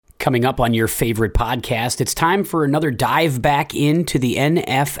Coming up on your favorite podcast, it's time for another dive back into the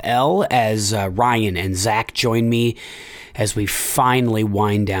NFL as Ryan and Zach join me as we finally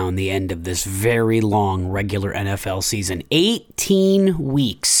wind down the end of this very long regular NFL season. 18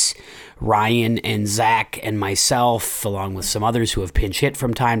 weeks. Ryan and Zach and myself, along with some others who have pinch hit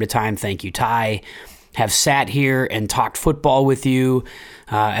from time to time, thank you, Ty, have sat here and talked football with you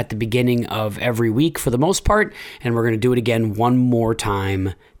at the beginning of every week for the most part, and we're going to do it again one more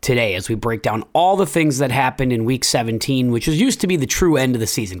time today as we break down all the things that happened in Week 17, which used to be the true end of the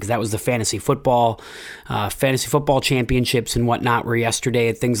season because that was the fantasy football championships and whatnot were yesterday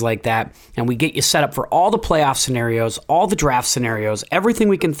and things like that, and we get you set up for all the playoff scenarios, all the draft scenarios, everything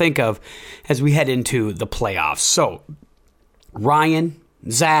we can think of as we head into the playoffs. So, Ryan,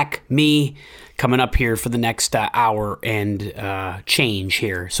 Zach, me, coming up here for the next hour and change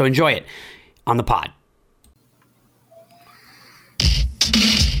here. So enjoy it on the pod.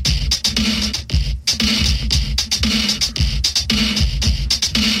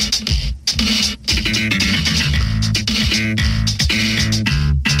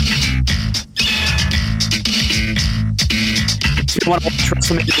 You want to watch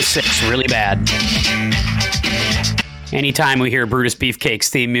WrestleMania 6 really bad. Anytime we hear Brutus Beefcake's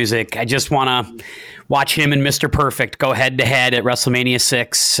theme music, I just want to watch him and Mr. Perfect go head-to-head at WrestleMania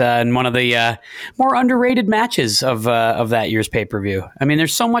 6 in one of the more underrated matches of that year's pay-per-view. I mean,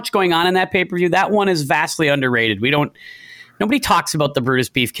 there's so much going on in that pay-per-view. That one is vastly underrated. Nobody talks about the Brutus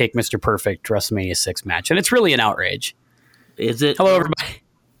Beefcake, Mr. Perfect WrestleMania 6 match, and it's really an outrage. Is it? Hello, everybody.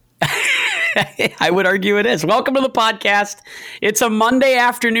 I would argue it is. Welcome to the podcast. It's a Monday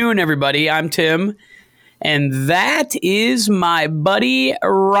afternoon, everybody. I'm Tim. And that is my buddy,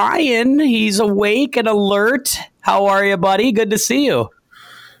 Ryan. He's awake and alert. How are you, buddy? Good to see you.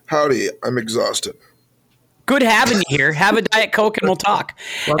 Howdy. I'm exhausted. Good having you here. Have a Diet Coke and we'll talk.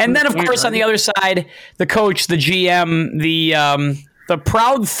 And then, of course, on the other side, the coach, the GM, the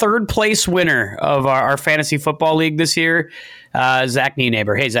proud third-place winner of our fantasy football league this year, Zach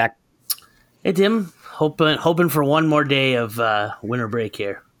Nienaber. Hey, Zach. Hey, Tim. Hoping for one more day of winter break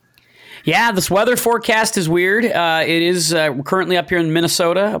here. Yeah, this weather forecast is weird. It is currently up here in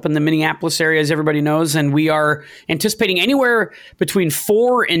Minnesota, up in the Minneapolis area, as everybody knows, and we are anticipating anywhere between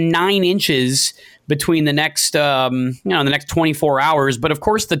 4 and 9 inches between the next, the next 24 hours. But of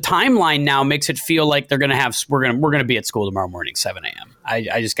course, the timeline now makes it feel like we're going to be at school tomorrow morning, 7 a.m.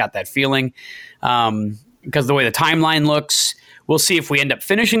 I just got that feeling because the way the timeline looks, we'll see if we end up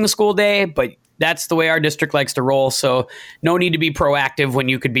finishing the school day, but that's the way our district likes to roll, so no need to be proactive when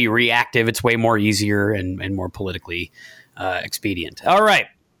you could be reactive. It's way more easier and more politically expedient. All right.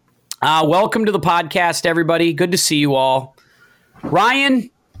 Welcome to the podcast, everybody. Good to see you all.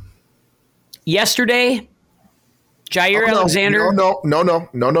 Ryan, yesterday, Jair Alexander. No.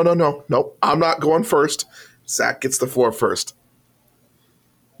 I'm not going first. Zach gets the floor first.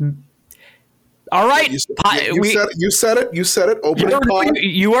 All right. You said it. Opening pod.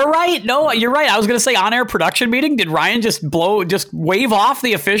 You are right. No, you're right. I was going to say on-air production meeting. Did Ryan just wave off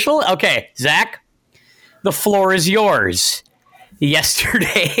the official? Okay, Zach, the floor is yours.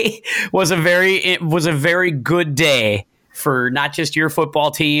 Yesterday was a very good day for not just your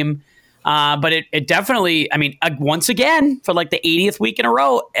football team, but it definitely, once again, for like the 80th week in a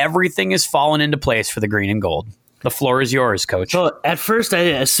row, everything is fallen into place for the green and gold. The floor is yours, Coach. So at first, I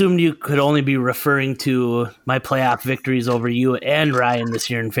assumed you could only be referring to my playoff victories over you and Ryan this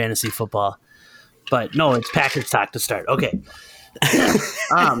year in fantasy football. But no, it's Packers talk to start. Okay.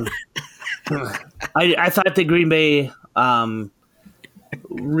 I thought that Green Bay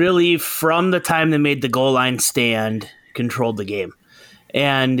really, from the time they made the goal line stand, controlled the game.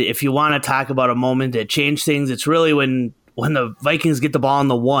 And if you want to talk about a moment that changed things, it's really when the Vikings get the ball on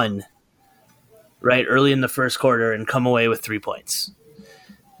the 1, right, early in the first quarter and come away with 3 points.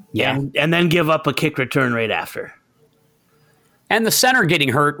 Yeah. And then give up a kick return right after. And the center getting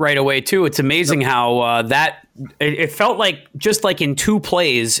hurt right away, too. It's amazing how it felt like just like in 2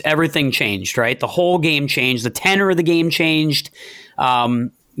 plays, everything changed, right? The whole game changed. The tenor of the game changed.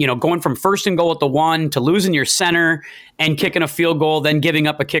 Going from first and goal at the 1 to losing your center and kicking a field goal, then giving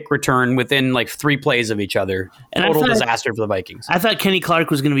up a kick return within like 3 plays of each other. And total disaster for the Vikings. I thought Kenny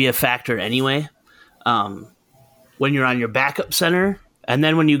Clark was going to be a factor anyway. When you're on your backup center, and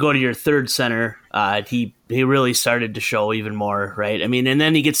then when you go to your third center, he really started to show even more, right? And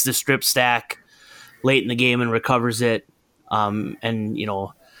then he gets the strip stack late in the game and recovers it. Whether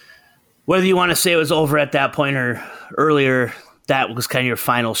you want to say it was over at that point or earlier, that was kind of your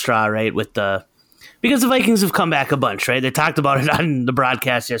final straw, right? Because the Vikings have come back a bunch, right? They talked about it on the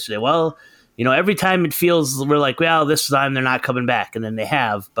broadcast yesterday. Well, every time it feels we're like, well, this time they're not coming back, and then they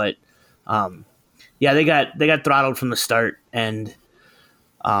have. But they got throttled from the start, and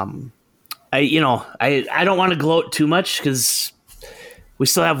I don't want to gloat too much because we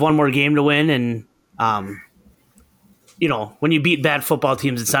still have one more game to win, and when you beat bad football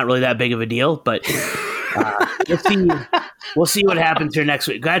teams, it's not really that big of a deal. But we'll see what happens here next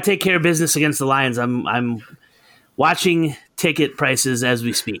week. Got to take care of business against the Lions. I'm watching ticket prices as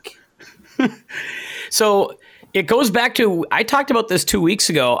we speak. So it goes back to, I talked about this 2 weeks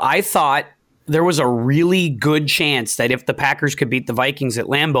ago. I thought there was a really good chance that if the Packers could beat the Vikings at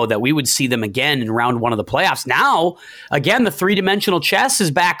Lambeau, that we would see them again in round one of the playoffs. Now, again, the three-dimensional chess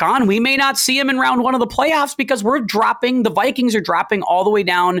is back on. We may not see them in round one of the playoffs because the Vikings are dropping all the way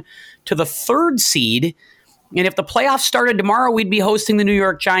down to the third seed. And if the playoffs started tomorrow, we'd be hosting the New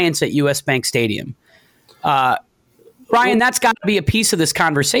York Giants at US Bank Stadium. Brian, that's got to be a piece of this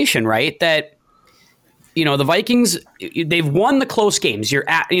conversation, right? That, the Vikings, they've won the close games.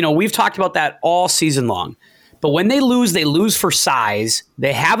 We've talked about that all season long. But when they lose for size.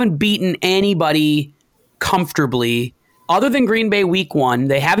 They haven't beaten anybody comfortably. Other than Green Bay week 1,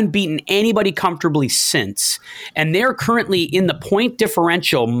 they haven't beaten anybody comfortably since. And they're currently in the point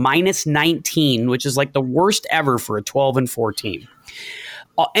differential minus 19, which is like the worst ever for a 12-4 team.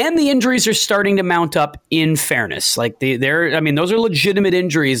 And the injuries are starting to mount up, in fairness. Like those are legitimate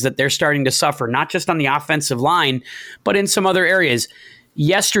injuries that they're starting to suffer, not just on the offensive line, but in some other areas.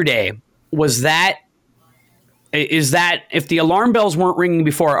 Yesterday, is that if the alarm bells weren't ringing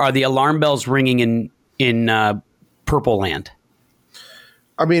before, are the alarm bells ringing in Purple Land?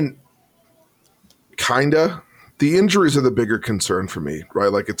 I mean, kinda. The injuries are the bigger concern for me,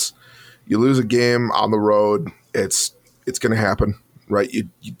 right? Like you lose a game on the road, it's going to happen. Right, you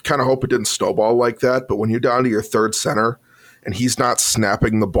kind of hope it didn't snowball like that, but when you're down to your third center and he's not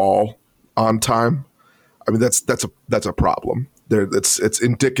snapping the ball on time, I mean that's a problem. It's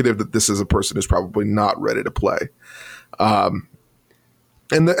indicative that this is a person who's probably not ready to play, and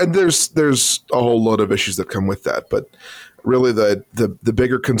there's a whole load of issues that come with that. But really, the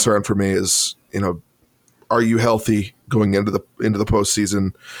bigger concern for me is are you healthy going into the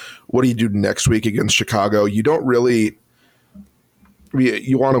postseason? What do you do next week against Chicago? You don't really.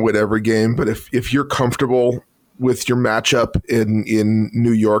 You want to win every game, but if you're comfortable with your matchup in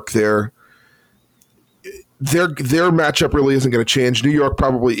New York, their matchup really isn't going to change. New York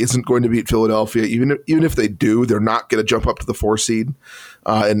probably isn't going to beat Philadelphia, even if they do, they're not going to jump up to the 4 seed,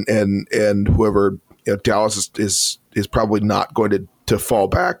 and whoever Dallas is probably not going to fall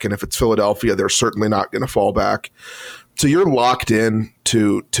back, and if it's Philadelphia, they're certainly not going to fall back. So you're locked in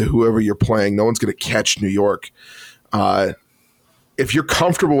to whoever you're playing. No one's going to catch New York. If you're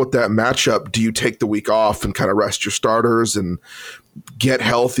comfortable with that matchup, do you take the week off and kind of rest your starters and get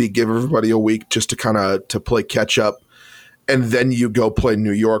healthy, give everybody a week just to play catch up, and then you go play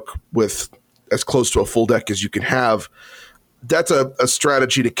New York with as close to a full deck as you can have? That's a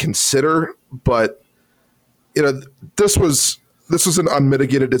strategy to consider, but this was an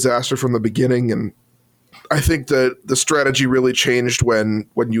unmitigated disaster from the beginning, and I think that the strategy really changed when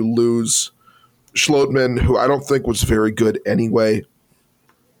you lose Schlotman, who I don't think was very good anyway,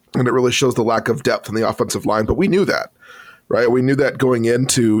 and it really shows the lack of depth in the offensive line. But we knew that, right? We knew that going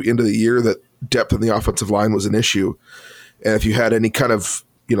into the year that depth in the offensive line was an issue. And if you had any kind of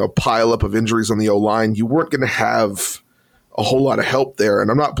pile up of injuries on the O-line, you weren't going to have a whole lot of help there. And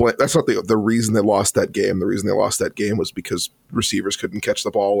I'm not that's not the reason they lost that game. The reason they lost that game was because receivers couldn't catch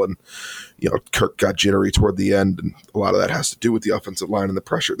the ball, and Kirk got jittery toward the end, and a lot of that has to do with the offensive line and the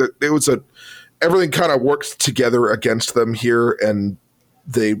pressure. Everything kind of worked together against them here, and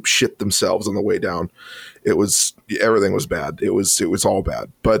they shit themselves on the way down. Everything was bad. It was all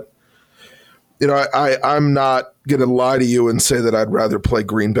bad. But I'm not going to lie to you and say that I'd rather play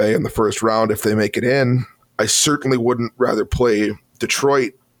Green Bay in the first round if they make it in. I certainly wouldn't rather play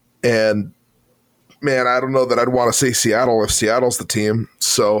Detroit. And man, I don't know that I'd want to say Seattle if Seattle's the team.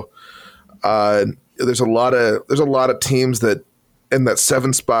 So there's a lot of teams that in that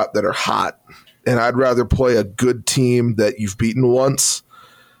 7 spot that are hot. And I'd rather play a good team that you've beaten once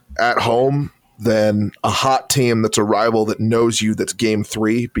at home than a hot team that's a rival that knows you, that's game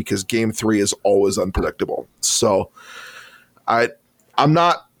 3, because game 3 is always unpredictable. So I'm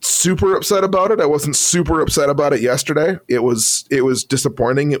not super upset about it. I wasn't super upset about it yesterday. It was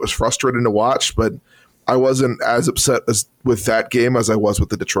disappointing. It was frustrating to watch, but I wasn't as upset with that game as I was with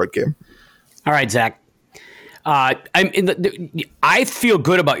the Detroit game. All right, Zach. I feel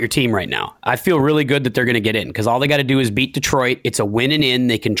good about your team right now. I feel really good that they're going to get in because all they got to do is beat Detroit. It's a win and in.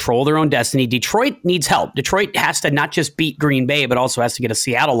 They control their own destiny. Detroit needs help. Detroit has to not just beat Green Bay, but also has to get a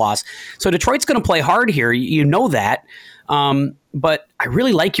Seattle loss. So Detroit's going to play hard here. You know that. But I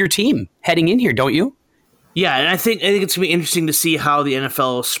really like your team heading in here, don't you? Yeah, and I think it's going to be interesting to see how the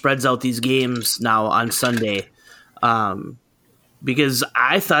NFL spreads out these games now on Sunday. Because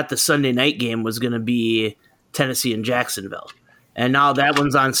I thought the Sunday night game was going to be Tennessee and Jacksonville. And now that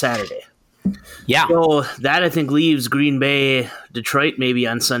one's on Saturday. Yeah. So that I think leaves Green Bay, Detroit maybe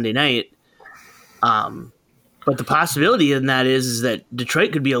on Sunday night. But the possibility in that is that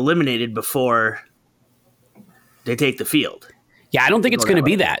Detroit could be eliminated before they take the field. Yeah, I don't think it's going to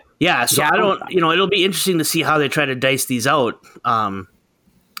be that. Yeah, so I don't, it'll be interesting to see how they try to dice these out and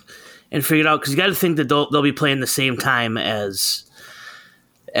figure it out because you got to think that they'll be playing the same time as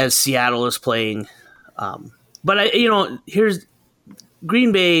Seattle is playing. But here's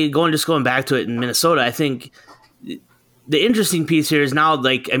Green Bay going back to it in Minnesota. I think the interesting piece here is now,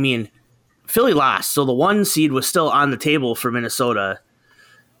 Philly lost, so the 1 seed was still on the table for Minnesota.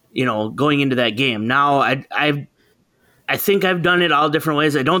 Going into that game. Now I think I've done it all different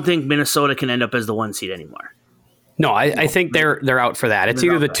ways. I don't think Minnesota can end up as the 1 seed anymore. No, I think they're out for that. It's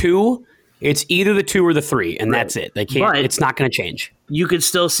either the 2. It's either the 2 or the 3, and that's it. They can't. But it's not going to change. You could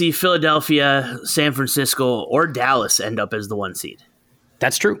still see Philadelphia, San Francisco, or Dallas end up as the 1 seed.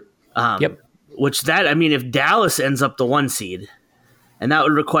 That's true. Yep. If Dallas ends up the 1 seed, and that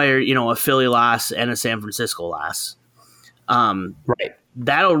would require a Philly loss and a San Francisco loss. Right.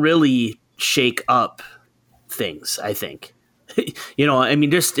 That'll really shake up things, I think.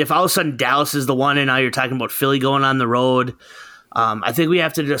 Just if all of a sudden Dallas is the one and now you're talking about Philly going on the road, I think we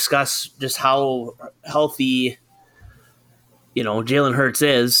have to discuss just how healthy, Jalen Hurts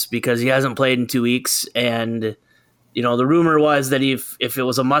is because he hasn't played in 2 weeks. And, the rumor was that if it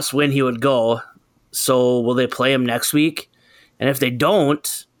was a must win, he would go. So will they play him next week? And if they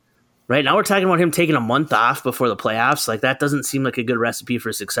don't, right now we're talking about him taking a month off before the playoffs. Like that doesn't seem like a good recipe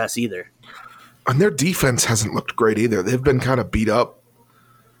for success either. And their defense hasn't looked great either. They've been kind of beat up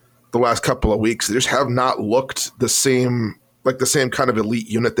the last couple of weeks. They just have not looked the same kind of elite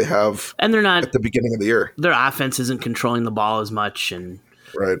unit they have. And they're not at the beginning of the year. Their offense isn't controlling the ball as much, and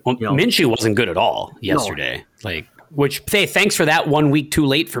right. Well, Minshew wasn't good at all yesterday. No. Thanks for that 1 week too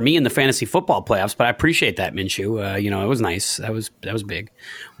late for me in the fantasy football playoffs, but I appreciate that, Minshew. It was nice. That was big.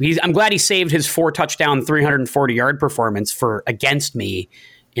 I'm glad he saved his 4-touchdown, 340-yard performance against me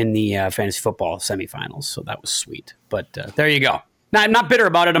in the fantasy football semifinals. So that was sweet. But there you go. Now, I'm not bitter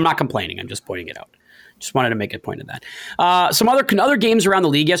about it. I'm not complaining. I'm just pointing it out. Just wanted to make a point of that. Some other games around the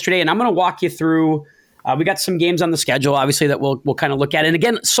league yesterday, and I'm going to walk you through. We got some games on the schedule, obviously, that we'll kind of look at. And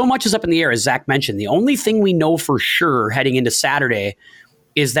again, so much is up in the air, as Zach mentioned. The only thing we know for sure heading into Saturday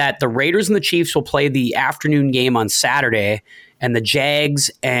is that the Raiders and the Chiefs will play the afternoon game on Saturday, and the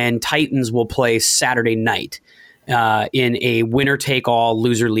Jags and Titans will play Saturday night. In a winner-take-all,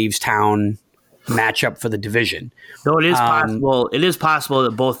 loser-leaves-town matchup for the division. So it is possible. It is possible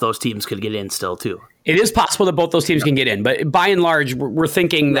that both those teams could get in still, too. It is possible that both those teams can get in, but by and large, we're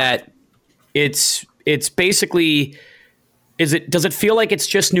thinking that it's basically. Does it feel like it's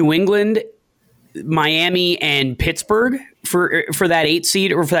just New England, Miami, and Pittsburgh for that 8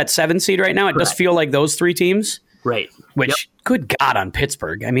 seed or for that 7 seed right now? It does feel like those 3 teams, right? Which, good God, on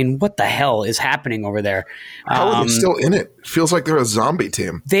Pittsburgh. I mean, what the hell is happening over there? How are they still in it? It feels like they're a zombie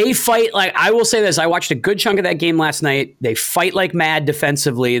team. They fight I will say this. I watched a good chunk of that game last night. They fight like mad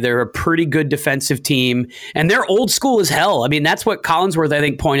defensively. They're a pretty good defensive team. And they're old school as hell. I mean, that's what Collinsworth, I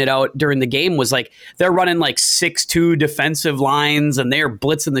think, pointed out during the game was they're running 6'2" defensive lines and they're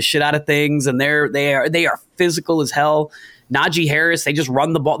blitzing the shit out of things. And they are physical as hell. Najee Harris, they just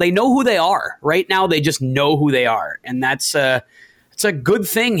run the ball. They know who they are. Right now, they just know who they are. And that's it's a good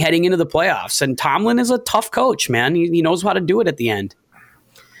thing heading into the playoffs. And Tomlin is a tough coach, man. He knows how to do it at the end.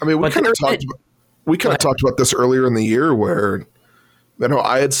 I mean, we kind of talked about this earlier in the year where,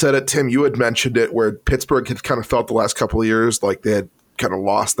 I had said it, Tim, you had mentioned it, where Pittsburgh had kind of felt the last couple of years like they had kind of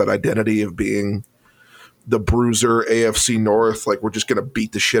lost that identity of being the bruiser AFC North, like we're just going to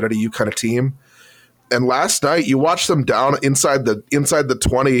beat the shit out of you kind of team. And last night, you watched them down inside the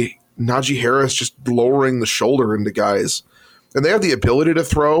 20. Najee Harris just lowering the shoulder into guys, and they have the ability to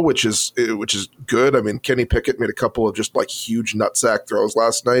throw, which is good. I mean, Kenny Pickett made a couple of just huge nutsack throws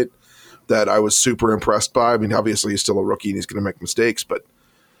last night that I was super impressed by. I mean, obviously he's still a rookie and he's going to make mistakes, but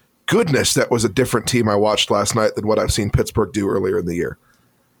goodness, that was a different team I watched last night than what I've seen Pittsburgh do earlier in the year.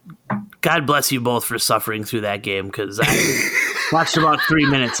 God bless you both for suffering through that game because watched about 3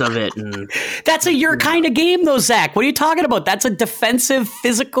 minutes of it, and That's your kind of game, though, Zach. What are you talking about? That's a defensive,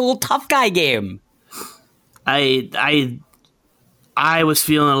 physical, tough guy game. I was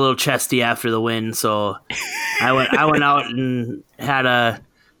feeling a little chesty after the win, so I went out and had a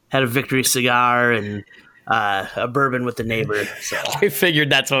victory cigar and a bourbon with the neighbor. So I figured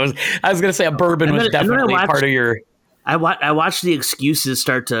that's what I was going to say. A bourbon was definitely part of your. I watched the excuses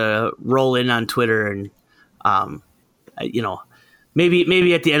start to roll in on Twitter, and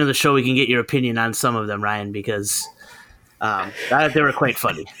maybe at the end of the show we can get your opinion on some of them, Ryan, because they were quite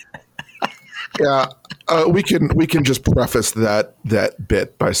funny. Yeah, we can just preface that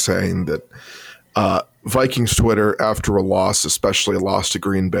bit by saying that Vikings Twitter after a loss, especially a loss to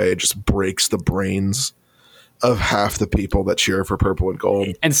Green Bay, just breaks the brains of half the people that cheer for purple and gold.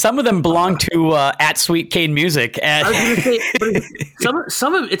 And some of them belong to at Sweet Cane Music. I was going to say, but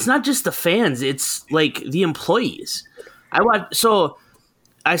some of it's not just the fans; it's like the employees. I saw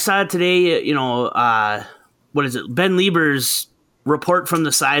today. What is it? Ben Lieber's report from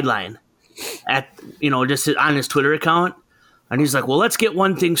the sideline just on his Twitter account, and he's like, "Well, let's get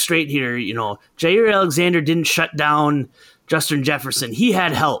one thing straight here. Jair Alexander didn't shut down Justin Jefferson; he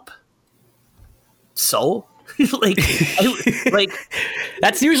had help." So.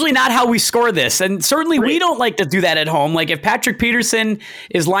 That's usually not how we score this, and certainly we don't like to do that at home. Like if Patrick Peterson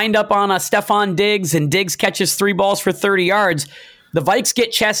is lined up on a Stephon Diggs and Diggs catches 3 balls for 30 yards, the Vikes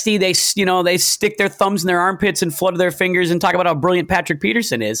get chesty. They stick their thumbs in their armpits and flutter their fingers and talk about how brilliant Patrick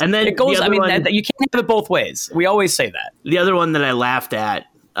Peterson is. And then it goes. You can't have it both ways. We always say that. The other one that I laughed at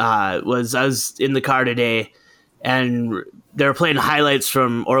was I was in the car today, and they were playing highlights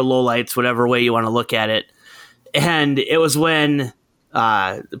from or lowlights, whatever way you want to look at it. And it was when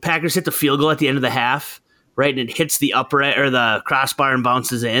the Packers hit the field goal at the end of the half, right? And it hits the upright or the crossbar and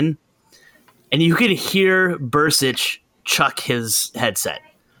bounces in. And you can hear Bursich chuck his headset.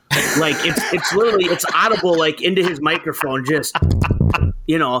 Like it's literally, it's audible, like into his microphone, just, and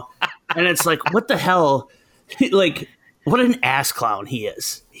it's like, what the hell? Like, what an ass clown he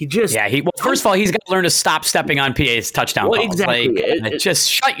is. First of all, he's got to learn to stop stepping on PA's touchdown calls. Exactly. Just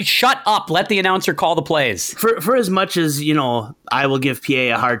shut up. Let the announcer call the plays. For as much as, I will give PA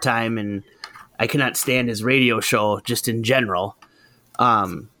a hard time and I cannot stand his radio show just in general,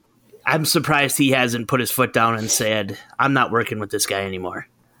 I'm surprised he hasn't put his foot down and said, I'm not working with this guy anymore.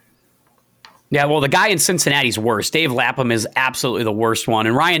 Yeah, well, the guy in Cincinnati's worse. Dave Lapham is absolutely the worst one.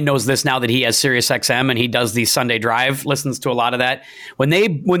 And Ryan knows this now that he has SiriusXM and he does the Sunday Drive, listens to a lot of that. When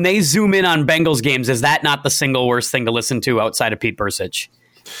they zoom in on Bengals games, is that not the single worst thing to listen to outside of Pete Bursich?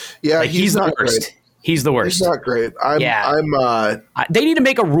 Yeah, he's the not worst. Great. He's the worst. He's not great. They need to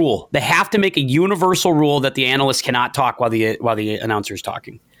make a rule. They have to make a universal rule that the analyst cannot talk while the announcer's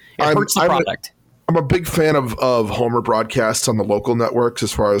talking. It hurts the product. I'm a big fan of Homer broadcasts on the local networks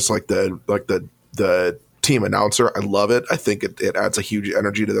as far as the team announcer. I love it. I think it adds a huge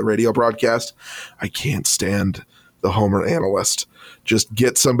energy to the radio broadcast. I can't stand the Homer analyst. Just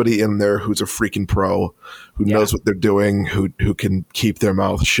get somebody in there who's a freaking pro, who knows what they're doing, who can keep their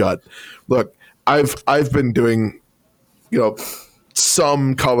mouth shut. Look, I've been doing,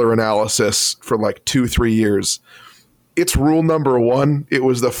 some color analysis for like 2-3 years. It's rule number 1. It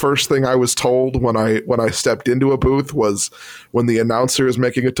was the first thing I was told when I stepped into a booth was when the announcer is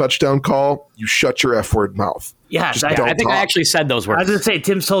making a touchdown call, you shut your F word mouth. Yeah, I think I actually said those words. I was going to say,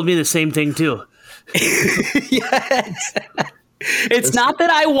 Tim's told me the same thing too. Yes. It's not that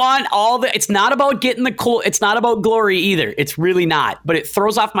I want it's not about getting it's not about glory either. It's really not, but it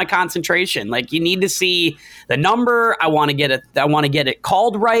throws off my concentration. Like you need to see the number. I want to get it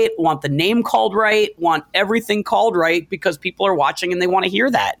called right. Want the name called right. Want everything called right because people are watching and they want to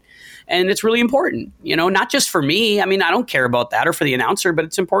hear that. And it's really important, not just for me. I mean, I don't care about that or for the announcer, but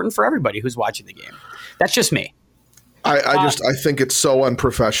it's important for everybody who's watching the game. That's just me. I think it's so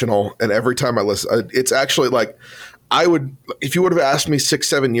unprofessional. And every time I listen, it's actually like, if you would have asked me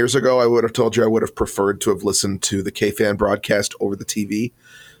 6-7 years ago, I would have told you I would have preferred to have listened to the K-Fan broadcast over the TV.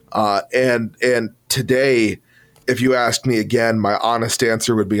 And today, if you asked me again, my honest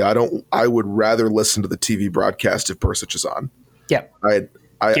answer would be I would rather listen to the TV broadcast if Bursich is on. Yep.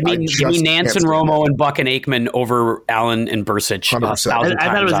 Give me Nance and Romo and Buck and Aikman over Allen and Bursich. 100%. I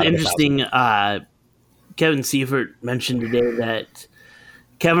thought it was interesting. Kevin Seifert mentioned today that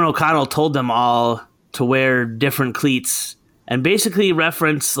Kevin O'Connell told them all to wear different cleats and basically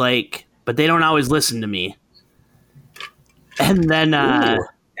reference but they don't always listen to me. And then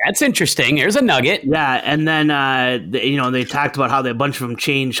that's interesting. There's a nugget. Yeah, and then they talked about how a bunch of them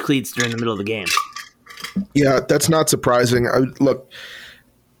changed cleats during the middle of the game.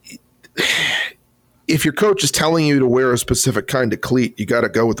 if your coach is telling you to wear a specific kind of cleat, you got to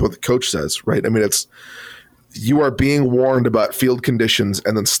go with what the coach says, right? I mean, you are being warned about field conditions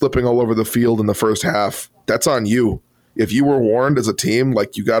and then slipping all over the field in the first half. That's on you. If you were warned as a team,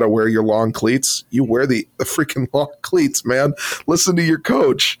 like you got to wear your long cleats, you wear the freaking long cleats, man. Listen to your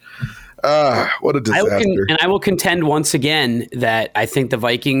coach. What a disaster. I will contend once again that I think the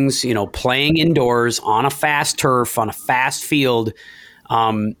Vikings, playing indoors on a fast turf, on a fast field,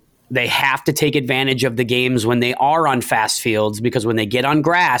 they have to take advantage of the games when they are on fast fields, because when they get on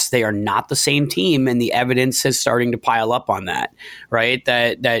grass, they are not the same team, and the evidence is starting to pile up on that, right?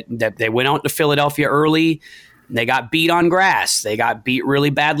 That they went out to Philadelphia early. They got beat on grass. They got beat really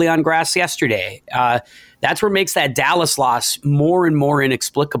badly on grass yesterday. That's what makes that Dallas loss more and more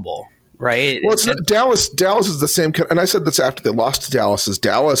inexplicable, right? Well, Dallas is the same kind, and I said this after they lost to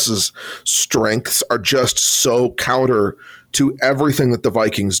Dallas's strengths are just so counter to everything that the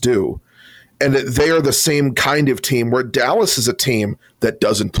Vikings do. And they are the same kind of team where Dallas is a team that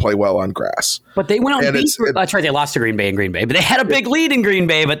doesn't play well on grass. But they went on that's right. They lost to Green Bay in Green Bay, but they had a big lead in Green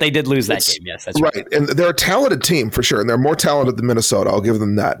Bay, but they did lose that game. Yes, that's right. And they're a talented team for sure. And they're more talented than Minnesota. I'll give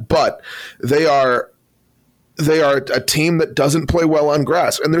them that. But they are a team that doesn't play well on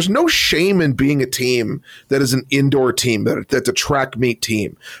grass. And there's no shame in being a team that is an indoor team, that's a track meet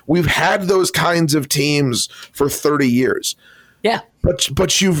team. We've had those kinds of teams for 30 years. Yeah.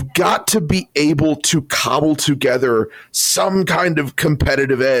 But you've got to be able to cobble together some kind of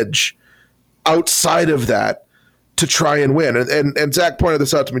competitive edge outside of that to try and win. And Zach pointed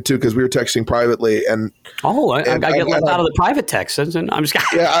this out to me too, because we were texting privately. I get left out of the private texts. And I'm just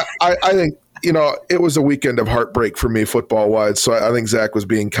I think, it was a weekend of heartbreak for me football wise. So I think Zach was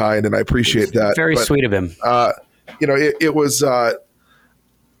being kind, and I appreciate that. Very sweet of him. It was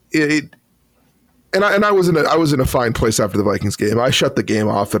And I was in a fine place after the Vikings game. I shut the game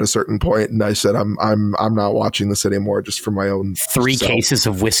off at a certain point, and I said, "I'm not watching this anymore, just for my own." Three cases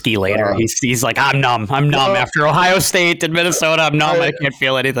of whiskey later, he's like, "I'm numb. After Ohio State and Minnesota. I'm numb. I can't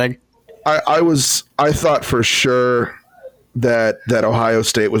feel anything." I thought for sure that Ohio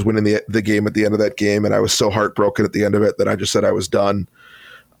State was winning the game at the end of that game, and I was so heartbroken at the end of it that I just said I was done.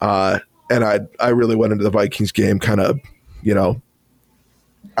 And I really went into the Vikings game kind of,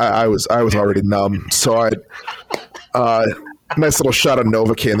 I was already numb. So nice little shot of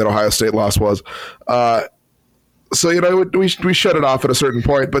Novocaine that Ohio State loss was. We shut it off at a certain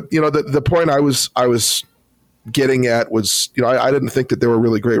point, but the point I was getting at was, I didn't think that they were a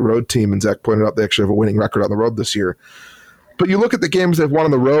really great road team, and Zach pointed out they actually have a winning record on the road this year. But you look at the games they've won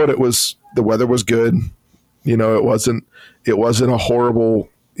on the road, the weather was good. It wasn't a horrible,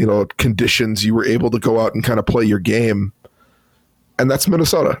 conditions. You were able to go out and kind of play your game. And that's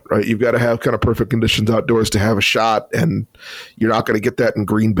Minnesota, right? You've got to have kind of perfect conditions outdoors to have a shot, and you're not going to get that in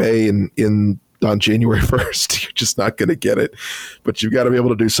Green Bay on January 1st. You're just not going to get it. But you've got to be able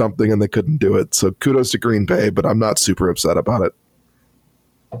to do something, and they couldn't do it. So kudos to Green Bay, but I'm not super upset about it.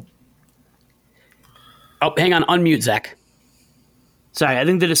 Oh, hang on. Unmute, Zach. Sorry, I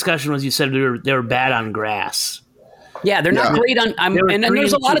think the discussion was you said they were bad on grass. Yeah, they're not great on and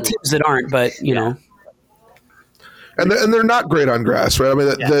there's a lot of teams that aren't, but, And they're not great on grass, right? I mean,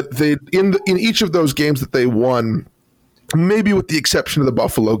 that they in each of those games that they won, maybe with the exception of the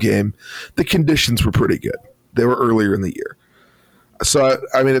Buffalo game, the conditions were pretty good. They were earlier in the year, so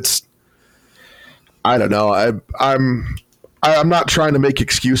I mean, I don't know. I'm not trying to make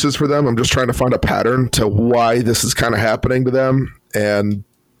excuses for them. I'm just trying to find a pattern to why this is kind of happening to them. And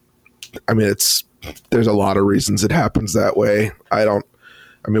I mean, there's a lot of reasons it happens that way.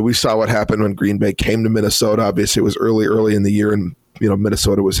 We saw what happened when Green Bay came to Minnesota. Obviously, it was early in the year, and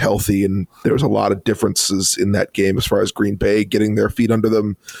Minnesota was healthy, and there was a lot of differences in that game as far as Green Bay getting their feet under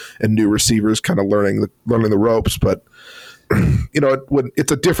them and new receivers kind of learning the ropes. But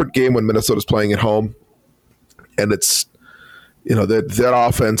it's a different game when Minnesota's playing at home, and it's that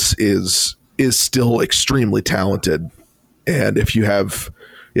offense is still extremely talented, and if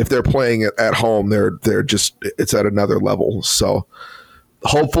they're playing at home, they're just it's at another level. So.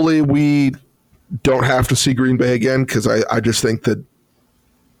 Hopefully we don't have to see Green Bay again, because I just think that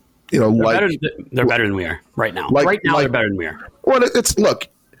they're better than we are right now. They're better than we are. Well, look,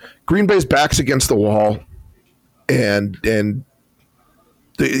 Green Bay's back's against the wall, and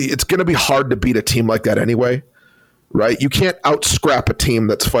it's going to be hard to beat a team like that anyway, right? You can't out-scrap a team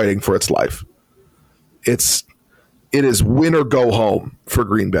that's fighting for its life. It is win or go home for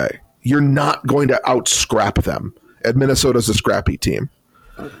Green Bay. You're not going to out-scrap them, and Minnesota's a scrappy team.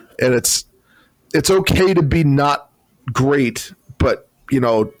 And it's okay to be not great, but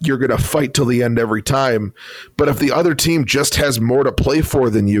you're going to fight till the end every time. But if the other team just has more to play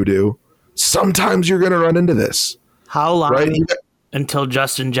for than you do, sometimes you're going to run into this. How long Right? until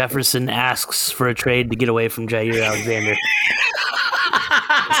Justin Jefferson asks for a trade to get away from Jair Alexander?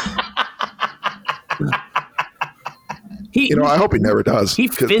 I hope he never does. He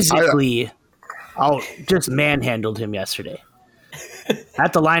physically just manhandled him yesterday.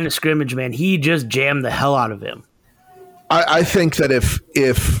 At the line of scrimmage, man, he just jammed the hell out of him. I think that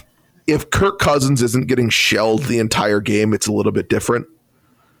if Kirk Cousins isn't getting shelled the entire game, it's a little bit different.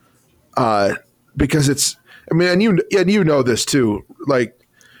 Because it's, I mean, and you know this too. Like,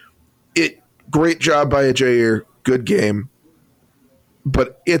 great job by Jair, good game,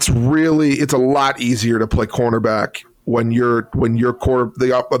 but it's a lot easier to play cornerback when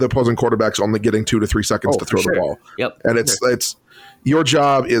the opposing quarterback's only getting 2 to 3 seconds to throw the ball. Yep, and it's your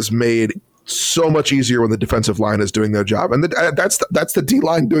job is made so much easier when the defensive line is doing their job, and that's the D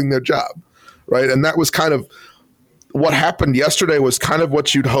line doing their job, right? And that was kind of what happened yesterday. Was kind of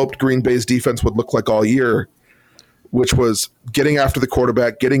what you'd hoped Green Bay's defense would look like all year, which was getting after the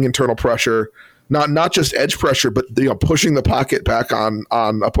quarterback, getting internal pressure, not just edge pressure, but pushing the pocket back on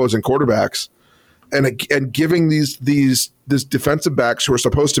opposing quarterbacks, and giving these defensive backs who are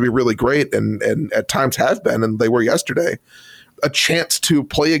supposed to be really great and at times have been, and they were yesterday, a chance to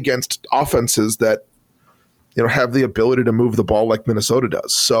play against offenses that have the ability to move the ball like Minnesota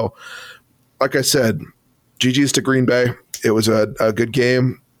does. So, like I said, GG's to Green Bay. It was a good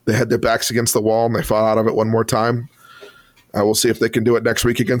game. They had their backs against the wall and they fought out of it one more time. We'll see if they can do it next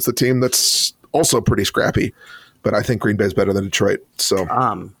week against the team that's also pretty scrappy. But I think Green Bay's better than Detroit. So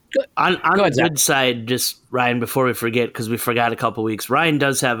on the good side, just Ryan, before we forget, because we forgot a couple weeks, Ryan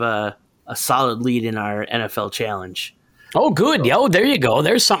does have a solid lead in our NFL challenge. Oh, good. Yo, there you go.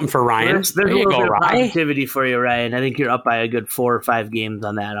 There's something for Ryan. There's there a you little go, bit of Ryan. positivity for you, Ryan. I think you're up by a good 4 or 5 games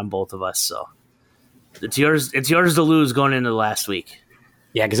on that on both of us. So it's yours. It's yours to lose going into the last week.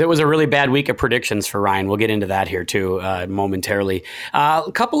 Yeah, because it was a really bad week of predictions for Ryan. We'll get into that here, too, momentarily. A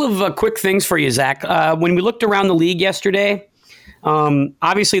couple of quick things for you, Zach. When we looked around the league yesterday,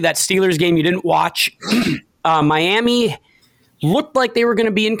 obviously that Steelers game you didn't watch. Miami looked like they were going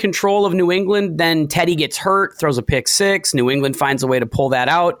to be in control of New England. Then Teddy gets hurt, throws a pick 6. New England finds a way to pull that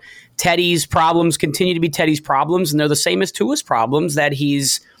out. Teddy's problems continue to be Teddy's problems, and they're the same as Tua's problems, that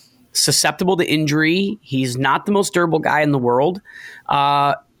he's susceptible to injury. He's not the most durable guy in the world.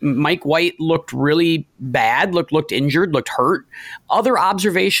 Mike White looked really bad, looked injured, looked hurt. Other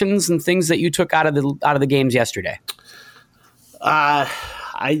observations and things that you took out of the games yesterday? I'm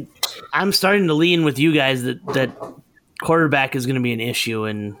starting to lean with you guys that quarterback is going to be an issue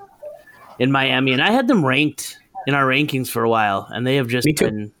in Miami, and I had them ranked in our rankings for a while, and they have just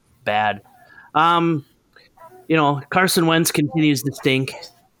been bad. Carson Wentz continues to stink.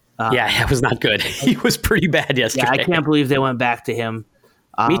 Yeah, it was not good. He was pretty bad yesterday. Yeah, I can't believe they went back to him.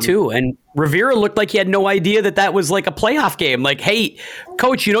 Me too. And Rivera looked like he had no idea that was like a playoff game. Like, hey,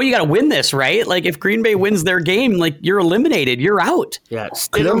 coach, you got to win this, right? Like, if Green Bay wins their game, like, you're eliminated. You're out. Yeah.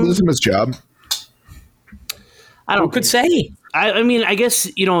 Could I lose him his job? I don't could say. I mean, I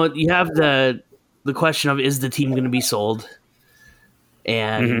guess, you have the question of, is the team going to be sold?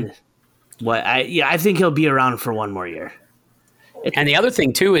 And I think he'll be around for one more year. And the other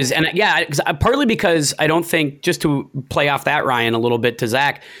thing, too, is, partly because I don't think, just to play off that, Ryan, a little bit to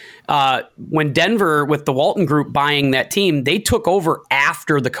Zach, when Denver, with the Walton Group buying that team, they took over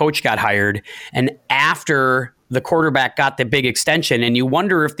after the coach got hired and after the quarterback got the big extension. And you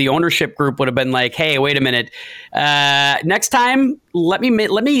wonder if the ownership group would have been like, hey, wait a minute, next time, let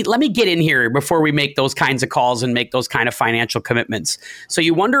me get in here before we make those kinds of calls and make those kind of financial commitments. So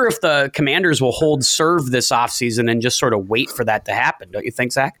you wonder if the Commanders will hold serve this offseason and just sort of wait for that to happen. Don't you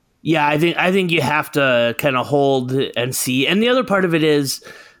think, Zach? Yeah, I think you have to kind of hold and see. And the other part of it is,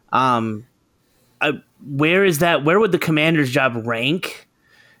 where would the Commanders' job rank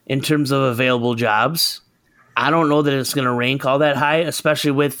in terms of available jobs? I don't know that it's going to rank all that high,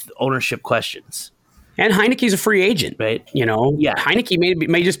 especially with ownership questions. And Heineke's a free agent, right? Yeah. Heineke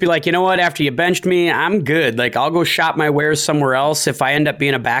may just be like, you know what? After you benched me, I'm good. Like, I'll go shop my wares somewhere else. If I end up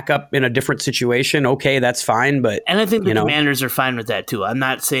being a backup in a different situation, okay, that's fine. And I think the Commanders are fine with that too. I'm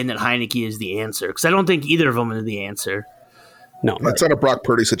not saying that Heineke is the answer, because I don't think either of them is the answer. No, that's not a Brock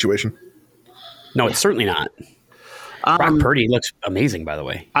Purdy situation. No, it's certainly not. Brock Purdy looks amazing, by the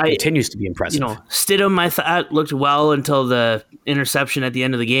way. Continues to be impressive. Stidham, I thought, looked well until the interception at the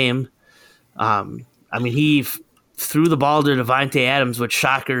end of the game. He threw the ball to Devontae Adams, which,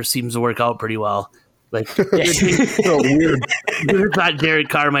 shocker, seems to work out pretty well. Like, So weird. I thought Derek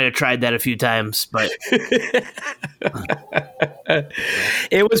Carr might have tried that a few times, but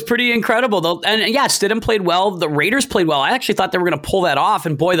it was pretty incredible, though. And yeah, Stidham played well. The Raiders played well. I actually thought they were going to pull that off.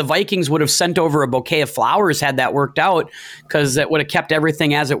 And boy, the Vikings would have sent over a bouquet of flowers had that worked out, because that would have kept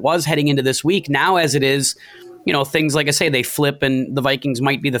everything as it was heading into this week. Now, as it is, things, like I say, they flip, and the Vikings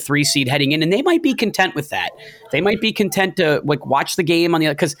might be the 3 seed heading in, and they might be content with that. They might be content to watch the game on the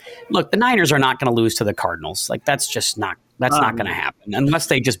other, because look, the Niners are not going to lose to the Cardinals. Like, that's just not not going to happen unless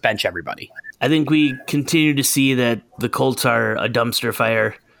they just bench everybody. I think we continue to see that the Colts are a dumpster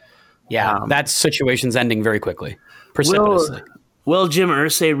fire. Yeah, that situation's ending very quickly, precipitously. Will Jim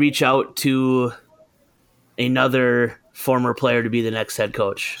Irsay reach out to another former player to be the next head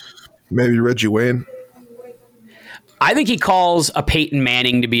coach? Maybe Reggie Wayne. I think he calls a Peyton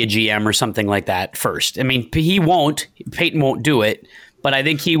Manning to be a GM or something like that first. I mean, Peyton won't do it, but I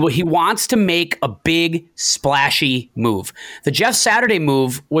think he wants to make a big, splashy move. The Jeff Saturday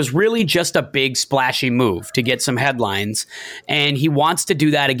move was really just a big, splashy move to get some headlines, and he wants to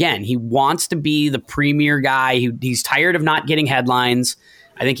do that again. He wants to be the premier guy. He's tired of not getting headlines.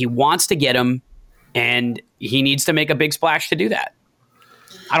 I think he wants to get them, and he needs to make a big splash to do that.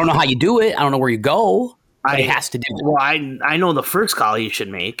 I don't know how you do it. I don't know where you go. But he has to do it. Well, I know the first call he should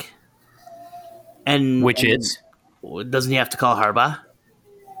make. Which is? Doesn't he have to call Harbaugh?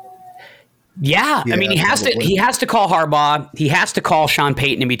 Yeah. I mean, he has to call Harbaugh. He has to call Sean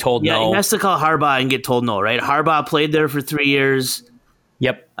Payton and be told no. Yeah, he has to call Harbaugh and get told no, right? Harbaugh played there for 3 years.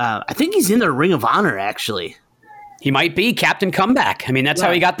 Yep. I think he's in the Ring of Honor, actually. He might be Captain Comeback. I mean, that's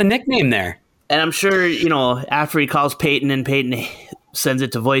how he got the nickname there. And I'm sure, after he calls Peyton and Peyton sends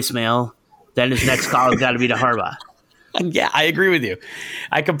it to voicemail, then his next call has got to be to Harbaugh. Yeah, I agree with you.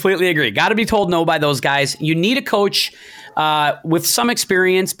 I completely agree. Got to be told no by those guys. You need a coach with some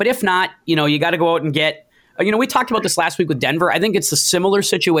experience, but if not, you got to go out and get. We talked about this last week with Denver. I think it's a similar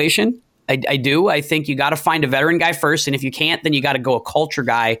situation. I do. I think you got to find a veteran guy first, and if you can't, then you got to go a culture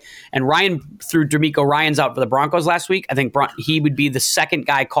guy. And Ryan threw D'Amico Ryans out for the Broncos last week. I think he would be the second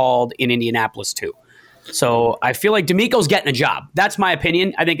guy called in Indianapolis too. So I feel like D'Amico's getting a job. That's my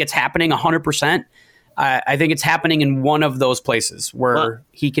opinion. I think it's happening 100%. I think it's happening in one of those places where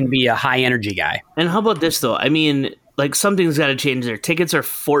he can be a high-energy guy. And how about this, though? I mean, something's got to change there. Tickets are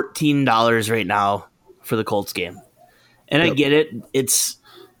 $14 right now for the Colts game. And I get it. It's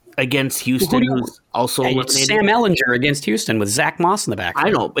against Houston, who's also eliminated. It's Sam Ellinger against Houston with Zach Moss in the back. I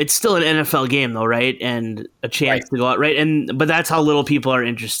know. It's still an NFL game, though, right? And a chance to go out, right? But that's how little people are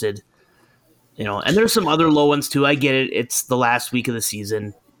interested. And there's some other low ones too. I get it. It's the last week of the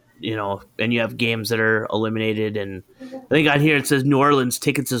season, and you have games that are eliminated. And I think on here it says New Orleans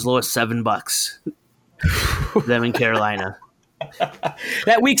tickets as low as $7. Them in Carolina.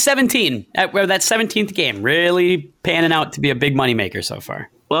 That week 17, that 17th game, really panning out to be a big moneymaker so far.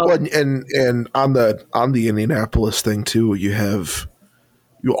 Well, and on the Indianapolis thing too, you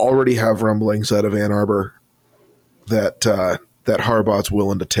already have rumblings out of Ann Arbor that Harbaugh's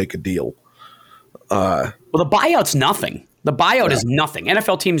willing to take a deal. Well, the buyout's nothing. The buyout is nothing.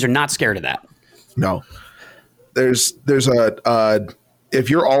 NFL teams are not scared of that. No, there's if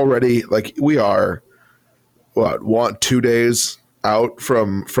you're already like we are, want 2 days out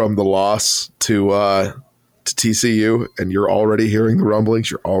from the loss to TCU, and you're already hearing the rumblings.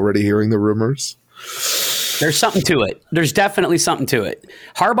 You're already hearing the rumors. There's something to it. There's definitely something to it.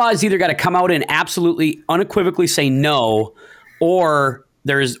 Harbaugh's either got to come out and absolutely unequivocally say no, or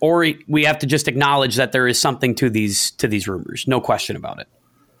we have to just acknowledge that there is something to these rumors. No question about it.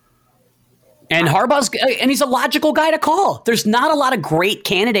 And he's a logical guy to call. There's not a lot of great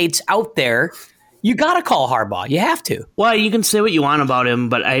candidates out there. You got to call Harbaugh. You have to. Well, you can say what you want about him,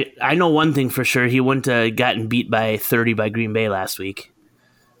 but I know one thing for sure. He wouldn't have gotten beat by 30 by Green Bay last week.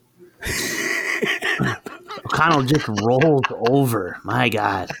 O'Connell just rolled over. My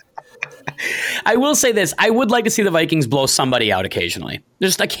God. I will say this. I would like to see the Vikings blow somebody out occasionally.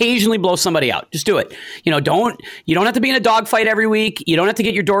 Just occasionally blow somebody out. Just do it. You don't have to be in a dogfight every week. You don't have to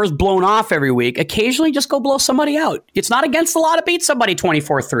get your doors blown off every week. Occasionally just go blow somebody out. It's not against the law to beat somebody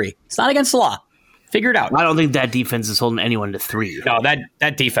 24-3. It's not against the law. Figure it out. I don't think that defense is holding anyone to 3. No,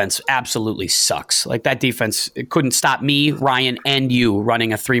 that defense absolutely sucks. Like, that defense, it couldn't stop me, Ryan, and you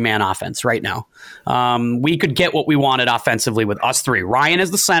running a 3-man offense right now. We could get what we wanted offensively with us 3. Ryan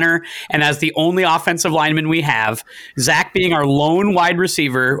as the center and as the only offensive lineman we have. Zach being our lone wide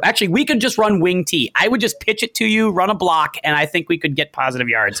receiver. Actually, we could just run wing T. I would just pitch it to you, run a block, and I think we could get positive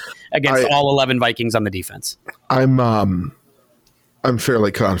yards against all 11 Vikings on the defense. I'm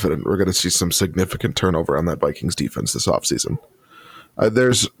fairly confident we're going to see some significant turnover on that Vikings defense this offseason.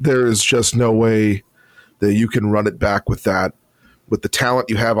 There's just no way that you can run it back with the talent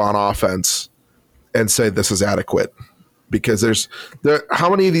you have on offense and say this is adequate. Because how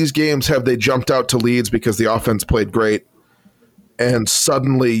many of these games have they jumped out to leads because the offense played great, and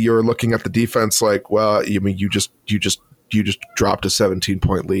suddenly you're looking at the defense like, well, you mean you just dropped a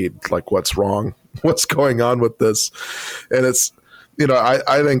 17-point lead. Like, what's wrong? What's going on with this? And it's,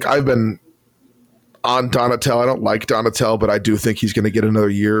 I think I've been on Donatel. I don't like Donatel, but I do think he's going to get another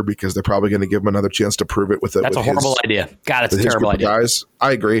year because they're probably going to give him another chance to prove it with it. That's a horrible idea. God, it's a terrible idea. Guys,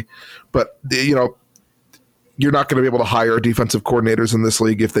 I agree, but you're not going to be able to hire defensive coordinators in this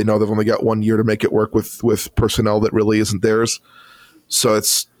league if they know they've only got 1 year to make it work with personnel that really isn't theirs. So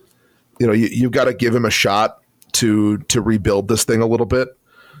it's, you've got to give him a shot to rebuild this thing a little bit.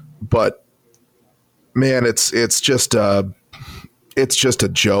 But man, it's just a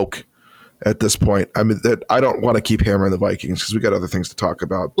joke at this point. I mean, I don't want to keep hammering the Vikings because we got other things to talk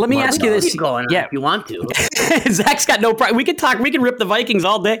about. Let me ask you this. Keep going on if you want to. Zach's got no problem. We can rip the Vikings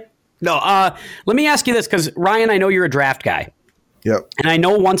all day. No, let me ask you this, because Ryan, I know you're a draft guy. Yep. And I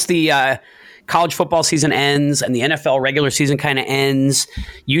know once the college football season ends and the NFL regular season kind of ends,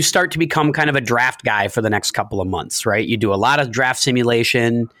 you start to become kind of a draft guy for the next couple of months, right? You do a lot of draft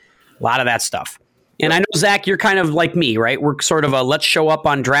simulation, a lot of that stuff. And I know, Zach, you're kind of like me, right? We're sort of let's show up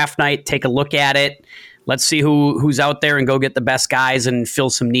on draft night, take a look at it. Let's see who's out there and go get the best guys and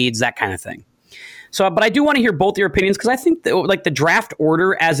fill some needs, that kind of thing. So, but I do want to hear both your opinions because I think that, the draft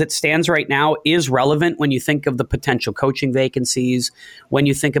order as it stands right now is relevant when you think of the potential coaching vacancies, when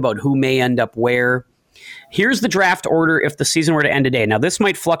you think about who may end up where. Here's the draft order if the season were to end today. Now, this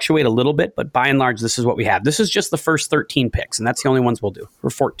might fluctuate a little bit, but by and large, this is what we have. This is just the first 13 picks, and that's the only ones we'll do. Or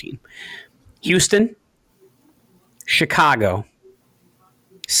 14. Houston, Chicago,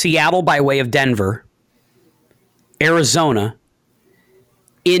 Seattle by way of Denver, Arizona,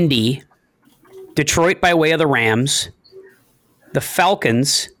 Indy, Detroit by way of the Rams, the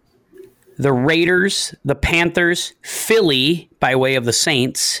Falcons, the Raiders, the Panthers, Philly by way of the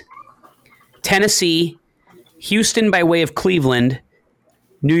Saints, Tennessee, Houston by way of Cleveland,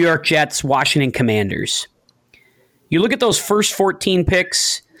 New York Jets, Washington Commanders. You look at those first 14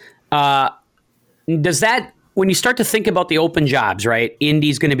 picks, does that, when you start to think about the open jobs, right?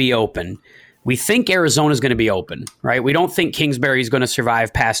 Indy's going to be open. We think Arizona's going to be open, right? We don't think Kingsbury's going to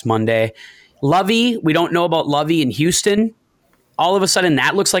survive past Monday. Lovey, we don't know about Lovey in Houston. All of a sudden,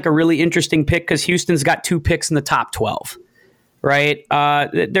 that looks like a really interesting pick because Houston's got 2 picks in the top 12, right?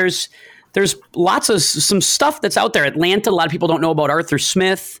 There's lots of some stuff that's out there. Atlanta, a lot of people don't know about Arthur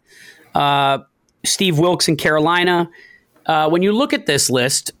Smith, Steve Wilkes in Carolina. When you look at this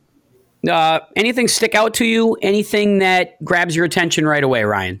list, anything stick out to you? Anything that grabs your attention right away,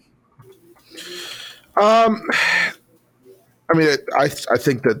 Ryan? I mean, I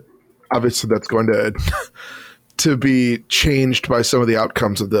think that obviously that's going to be changed by some of the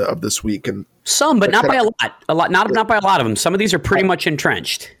outcomes of this week, and some, but not by a lot. Not by a lot of them. Some of these are pretty much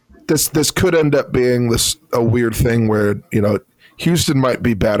entrenched. This could end up being a weird thing where Houston might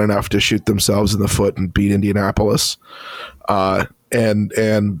be bad enough to shoot themselves in the foot and beat Indianapolis,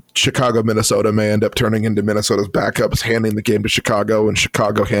 and Chicago, Minnesota may end up turning into Minnesota's backups, handing the game to Chicago, and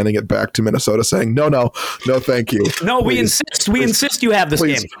Chicago handing it back to Minnesota, saying, no, thank you. No, we insist you have this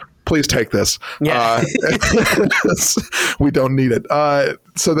game. Please take this. Yeah. We don't need it.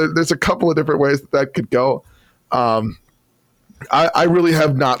 So there's a couple of different ways that could go. I really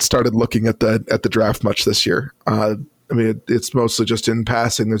have not started looking at the draft much this year. I mean, it's mostly just in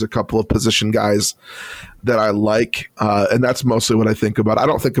passing. There's a couple of position guys that I like, and that's mostly what I think about. I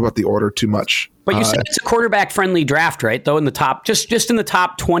don't think about the order too much. But you said it's a quarterback-friendly draft, right? Though in the top, just in the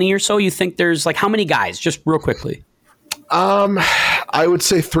top 20 or so, you think there's how many guys? Just real quickly. I would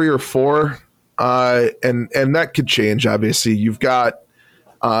say 3 or 4, and that could change. Obviously, you've got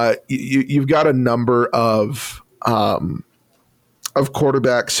you've got a number of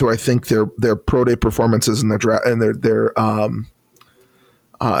quarterbacks who I think their pro day performances and their draft and their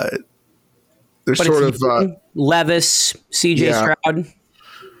sort of Levis, CJ Stroud.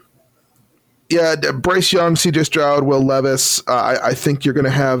 Yeah, Bryce Young, CJ Stroud, Will Levis. I think you're going to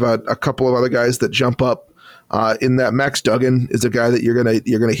have a couple of other guys that jump up. In that, Max Duggan is a guy that you're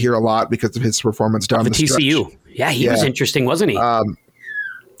gonna hear a lot because of his performance down the TCU. stretch. Yeah, he was interesting, wasn't he?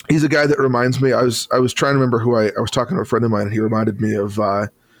 He's a guy that reminds me. I was trying to remember who I was talking to a friend of mine, and he reminded me of a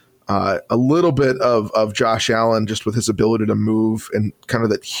little bit of Josh Allen, just with his ability to move and kind of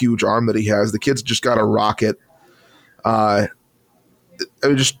that huge arm that he has. The kid's just got a rocket. It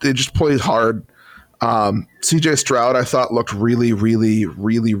just plays hard. CJ Stroud, I thought, looked really, really,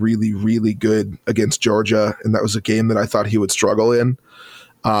 really, really, really good against Georgia, and that was a game that I thought he would struggle in.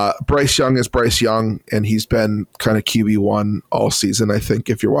 Bryce Young is Bryce Young, and he's been kind of QB1 all season, I think,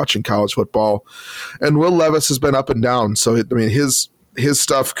 if you're watching college football. And Will Levis has been up and down. So, I mean, his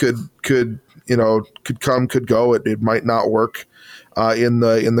stuff could come, could go. It might not work in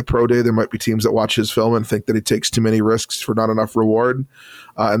the pro day. There might be teams that watch his film and think that he takes too many risks for not enough reward,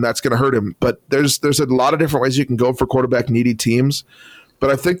 and that's going to hurt him. But there's a lot of different ways you can go for quarterback needy teams. But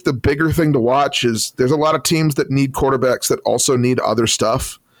I think the bigger thing to watch is there's a lot of teams that need quarterbacks that also need other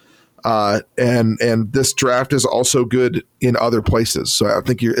stuff. And this draft is also good in other places. So I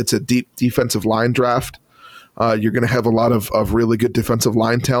think it's a deep defensive line draft. You're going to have a lot of really good defensive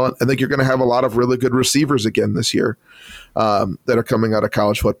line talent. I think you're going to have a lot of really good receivers again this year that are coming out of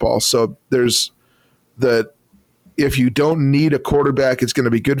college football. So there's if you don't need a quarterback, it's going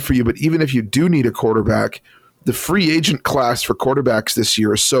to be good for you. But even if you do need a quarterback, the free agent class for quarterbacks this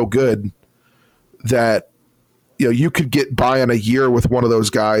year is so good that you could get by in a year with one of those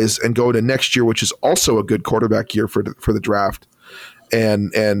guys and go to next year, which is also a good quarterback year for the draft,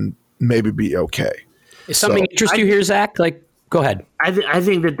 and maybe be okay. Is something interest you here, Zach? Like, go ahead. I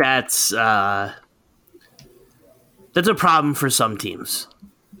think that's a problem for some teams,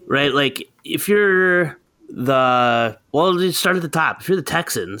 right? Like if you're let's start at the top. If you're the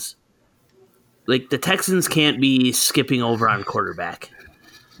Texans, like the Texans can't be skipping over on quarterback.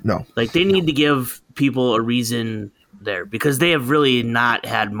 No. Like they need to give people a reason there because they have really not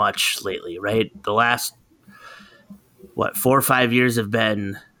had much lately, right? The last 4 or 5 years have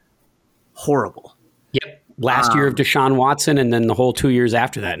been horrible. Yep. Last year of Deshaun Watson and then the whole 2 years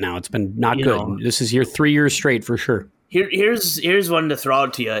after that now. It's been not good. This is your 3 years straight for sure. Here's one to throw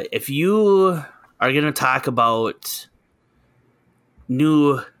out to you. If you are going to talk about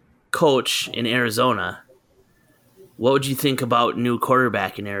new coach in Arizona, what would you think about new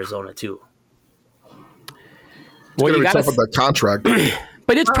quarterback in Arizona too? Well, you got to the contract,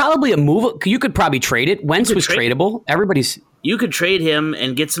 but it's probably a move. You could probably trade it. Wentz was tradable. You could trade him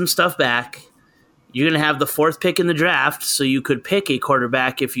and get some stuff back. You're going to have the 4th pick in the draft, so you could pick a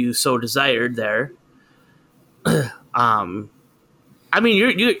quarterback if you so desired there. I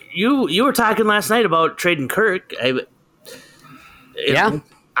mean, you were talking last night about trading Kirk. Yeah.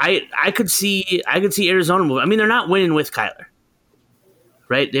 I could see Arizona move. I mean, they're not winning with Kyler,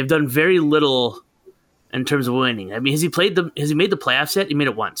 right? They've done very little in terms of winning. I mean, has he made the playoffs yet? He made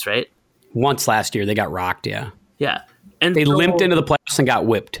it once, right? Once last year, they got rocked. Yeah, yeah, and they limped into the playoffs and got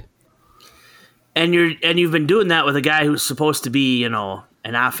whipped. And you've been doing that with a guy who's supposed to be, an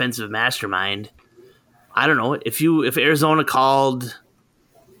offensive mastermind. I don't know if Arizona called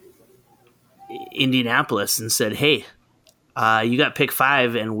Indianapolis and said, "Hey, you got pick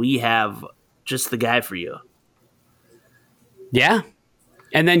 5, and we have just the guy for you." Yeah,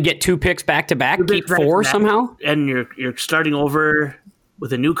 and then get 2 picks back to back, keep 4 somehow, and you're starting over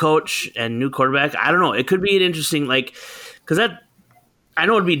with a new coach and new quarterback. I don't know. It could be an interesting because that I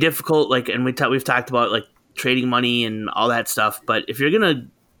know it'd be difficult. And we've talked about trading money and all that stuff. But if you're gonna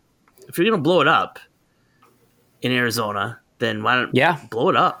blow it up in Arizona, then why don't blow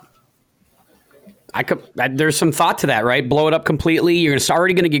it up? There's some thought to that, right? Blow it up completely. You're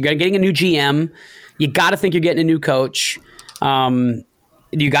getting a new GM. You got to think you're getting a new coach.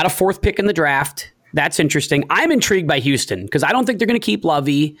 You got a 4th pick in the draft. That's interesting. I'm intrigued by Houston because I don't think they're going to keep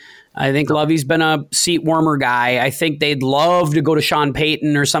Lovey. I think Lovey's been a seat warmer guy. I think they'd love to go to Sean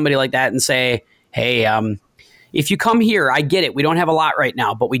Payton or somebody like that and say, hey, if you come here, I get it. We don't have a lot right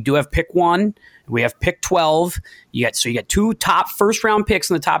now, but we do have pick 1. We have pick 12. You get 2 top first-round picks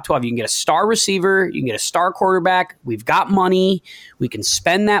in the top 12. You can get a star receiver. You can get a star quarterback. We've got money. We can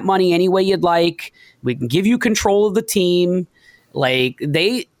spend that money any way you'd like. We can give you control of the team.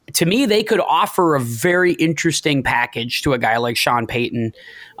 To me, they could offer a very interesting package to a guy like Sean Payton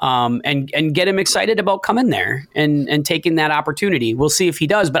and get him excited about coming there and taking that opportunity. We'll see if he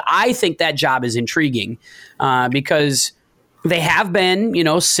does, but I think that job is intriguing because they have been,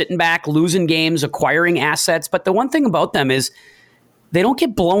 sitting back, losing games, acquiring assets. But the one thing about them is they don't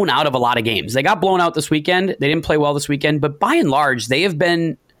get blown out of a lot of games. They got blown out this weekend. They didn't play well this weekend, but by and large, they have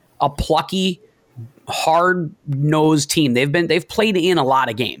been a plucky, hard-nosed team. They've played in a lot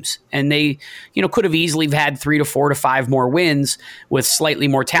of games, and they, could have easily had 3 to 4 to 5 more wins with slightly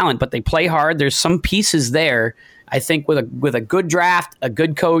more talent. But they play hard. There's some pieces there. I think with a good draft, a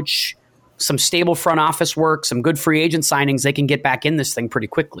good coach, some stable front office work, some good free agent signings, they can get back in this thing pretty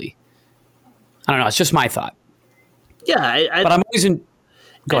quickly. I don't know. It's just my thought. Yeah, but I'm always in.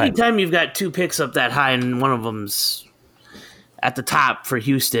 Go ahead. Anytime you've got 2 picks up that high and one of them's at the top for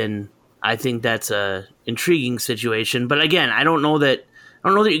Houston, I think that's a intriguing situation. But again, I don't know that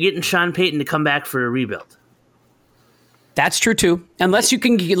you're getting Sean Payton to come back for a rebuild. That's true too. Unless you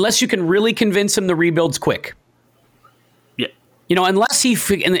can really convince him the rebuild's quick. Yeah. Unless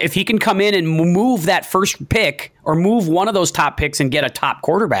if he can come in and move that first pick or move one of those top picks and get a top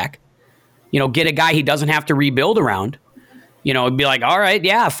quarterback, get a guy he doesn't have to rebuild around, it'd be like, all right,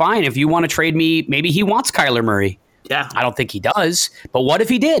 yeah, fine. If you want to trade me, maybe he wants Kyler Murray. Yeah. I don't think he does. But what if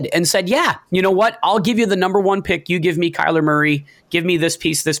he did and said, yeah, you know what? I'll give you the number one pick. You give me Kyler Murray. Give me this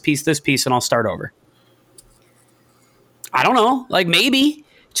piece, and I'll start over. I don't know. Maybe.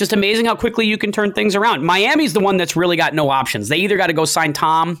 It's just amazing how quickly you can turn things around. Miami's the one that's really got no options. They either got to go sign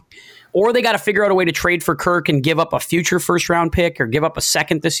Tom or they got to figure out a way to trade for Kirk and give up a future first-round pick or give up a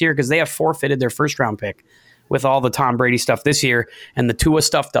second this year because they have forfeited their first-round pick with all the Tom Brady stuff this year. And the Tua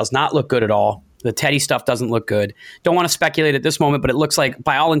stuff does not look good at all. The Teddy stuff doesn't look good. Don't want to speculate at this moment, but it looks like,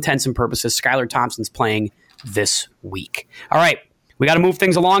 by all intents and purposes, Skylar Thompson's playing this week. All right. We got to move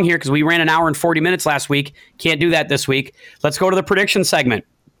things along here because we ran an hour and 40 minutes last week. Can't do that this week. Let's go to the prediction segment.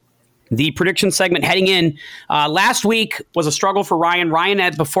 The prediction segment heading in. Last week was a struggle for Ryan.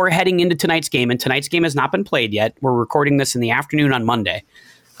 Ryan, before heading into tonight's game, and tonight's game has not been played yet. We're recording this in the afternoon on Monday.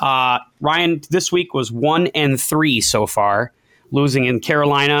 Ryan, this week was 1-3 so far, losing in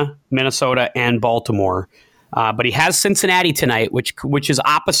Carolina, Minnesota, and Baltimore. But he has Cincinnati tonight, which is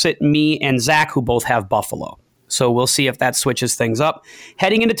opposite me and Zach, who both have Buffalo. So we'll see if that switches things up.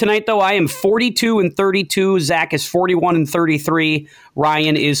 Heading into tonight, though, I am 42-32. Zach is 41-33.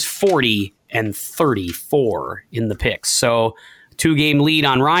 Ryan is 40-34 in the picks. So 2-game lead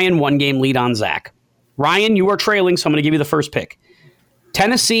on Ryan, 1-game lead on Zach. Ryan, you are trailing, so I'm going to give you the first pick.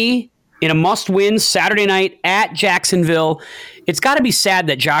 Tennessee in a must-win Saturday night at Jacksonville. It's got to be sad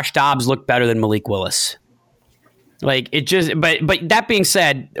that Josh Dobbs looked better than Malik Willis. But that being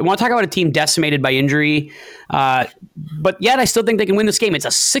said, I want to talk about a team decimated by injury. But yet I still think they can win this game. It's a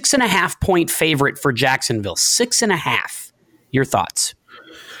 6.5-point favorite for Jacksonville. 6.5. Your thoughts?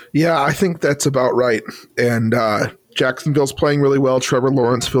 Yeah, I think that's about right. And Jacksonville's playing really well. Trevor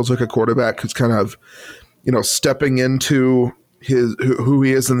Lawrence feels like a quarterback who's kind of, stepping into who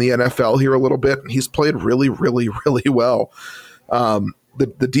he is in the NFL here a little bit. He's played really, really, really well.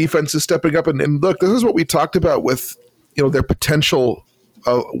 The defense is stepping up, and look, this is what we talked about with their potential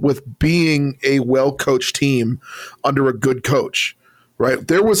with being a well-coached team under a good coach, right?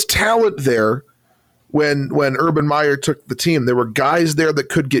 There was talent there when Urban Meyer took the team. There were guys there that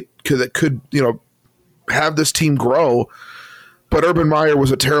could have this team grow, but Urban Meyer was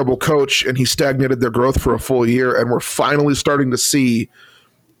a terrible coach, and he stagnated their growth for a full year, and we're finally starting to see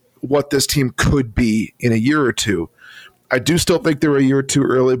what this team could be in a year or two. I do still think they're a year or two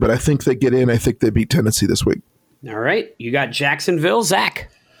early, but I think they get in. I think they beat Tennessee this week. All right. You got Jacksonville.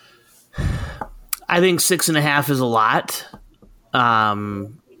 Zach? I think 6.5 is a lot.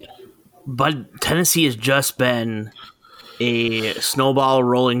 But Tennessee has just been a snowball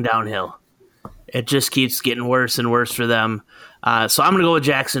rolling downhill. It just keeps getting worse and worse for them. So I'm going to go with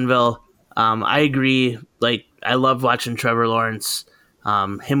Jacksonville. I agree. I love watching Trevor Lawrence.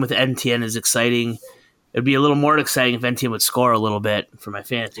 Him with NTN is exciting. It'd be a little more exciting if NTN would score a little bit for my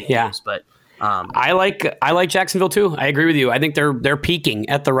fantasy games, but I like Jacksonville too. I agree with you. I think they're peaking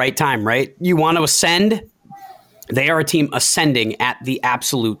at the right time, right? You want to ascend. They are a team ascending at the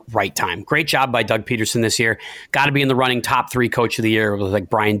absolute right time. Great job by Doug Peterson this year. Got to be in the running top 3 coach of the year with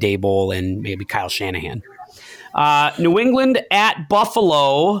Brian Daboll and maybe Kyle Shanahan. New England at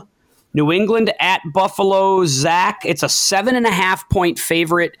Buffalo. Zach, it's a 7.5-point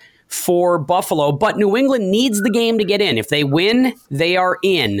favorite for Buffalo, but New England needs the game to get in. If they win, they are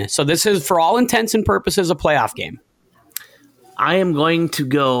in. So this is, for all intents and purposes, a playoff game. I am going to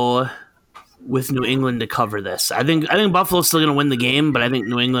go with New England to cover this. I think Buffalo's still going to win the game, but I think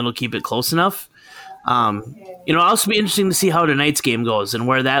New England will keep it close enough. It'll also be interesting to see how tonight's game goes and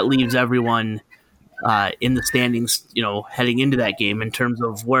where that leaves everyone in the standings, heading into that game in terms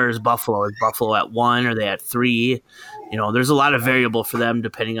of where is Buffalo? Is Buffalo at 1? Are they at 3? There's a lot of variable for them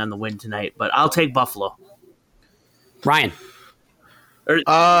depending on the win tonight, but I'll take Buffalo. Ryan.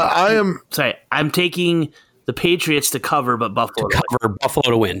 I'm taking the Patriots to cover, but Buffalo to cover,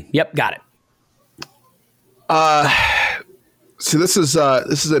 Buffalo to win. Yep, got it. See, this is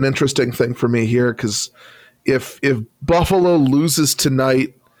an interesting thing for me here because if Buffalo loses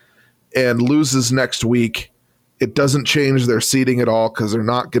tonight and loses next week, it doesn't change their seeding at all because they're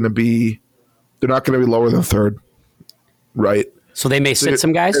not going to be lower than 3rd, right? So they may sit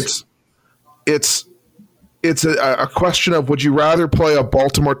some guys. It's a question of, would you rather play a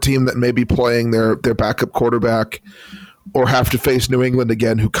Baltimore team that may be playing their backup quarterback, or have to face New England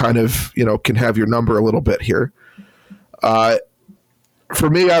again, who kind of can have your number a little bit here? for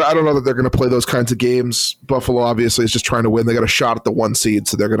me, I don't know that they're going to play those kinds of games. Buffalo obviously is just trying to win. They got a shot at the 1 seed,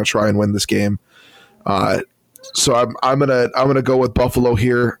 so they're going to try and win this game. So I'm gonna go with Buffalo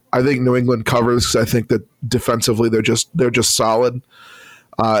here. I think New England covers because I think that defensively they're just solid.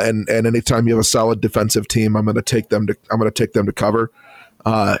 And anytime you have a solid defensive team, I'm gonna take them to cover.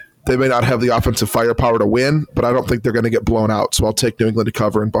 They may not have the offensive firepower to win, but I don't think they're going to get blown out. So I'll take New England to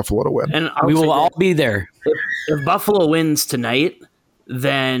cover and Buffalo to win. And we will all be there. If Buffalo wins tonight,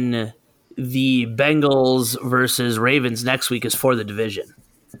 then the Bengals versus Ravens next week is for the division.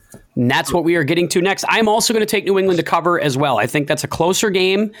 And that's what we are getting to next. I'm also going to take New England to cover as well. I think that's a closer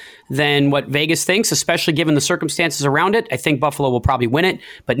game than what Vegas thinks, especially given the circumstances around it. I think Buffalo will probably win it,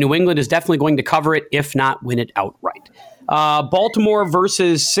 but New England is definitely going to cover it, if not win it outright. Baltimore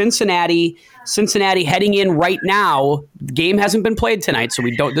versus Cincinnati. Cincinnati heading in right now. The game hasn't been played tonight, so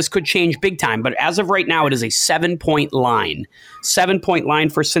this could change big time. But as of right now, it is a 7-point line. 7-point line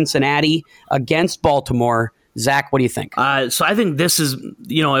for Cincinnati against Baltimore. Zach, what do you think? So I think this is,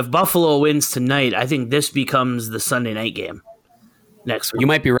 if Buffalo wins tonight, I think this becomes the Sunday night game next week. You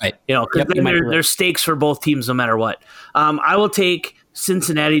might be right. There's stakes for both teams no matter what. I will take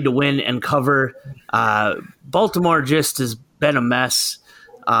Cincinnati to win and cover. Baltimore just has been a mess.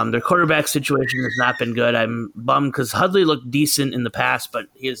 Their quarterback situation has not been good. I'm bummed because Hudley looked decent in the past, but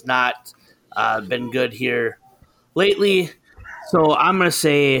he has not been good here lately. So I'm going to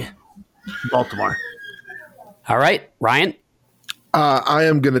say Baltimore. All right, Ryan? I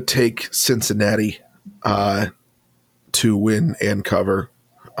am going to take Cincinnati to win and cover.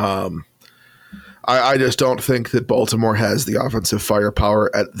 I just don't think that Baltimore has the offensive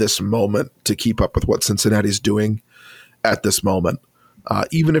firepower at this moment to keep up with what Cincinnati's doing at this moment.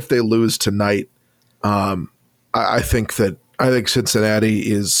 Even if they lose tonight, I think Cincinnati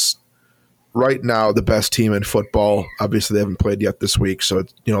is right now the best team in football. Obviously, they haven't played yet this week, so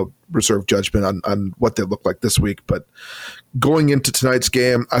reserve judgment on what they look like this week. But going into tonight's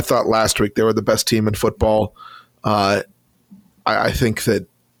game, I thought last week they were the best team in football. I think that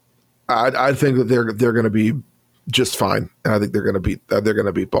they're going to be just fine, and I think they're going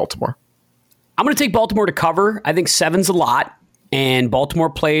to beat Baltimore. I'm going to take Baltimore to cover. I think 7's a lot. And Baltimore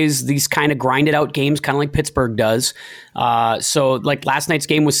plays these kind of grinded out games, kind of like Pittsburgh does. So like last night's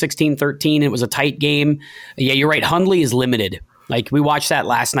game was 16-13. It was a tight game. Yeah, you're right. Hundley is limited. Like we watched that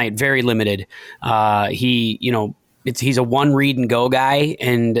last night, very limited. He's a one read and go guy.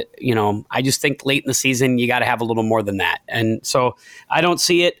 And, I just think late in the season, you got to have a little more than that. And so I don't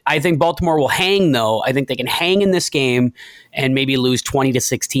see it. I think Baltimore will hang though. I think they can hang in this game and maybe lose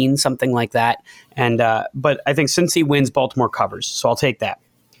 20-16, something like that. And, but I think Cincy wins, Baltimore covers. So I'll take that.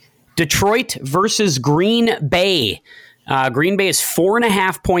 Detroit versus Green Bay. Green Bay is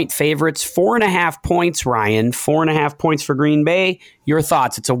 4.5-point favorites. 4.5 points, Ryan. 4.5 points for Green Bay. Your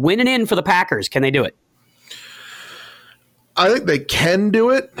thoughts? It's a win and in for the Packers. Can they do it? I think they can do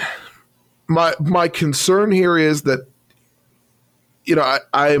it. My concern here is that,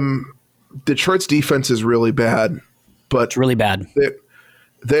 Detroit's defense is really bad, but it's really bad.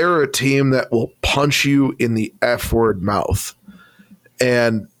 They're a team that will punch you in the F word mouth.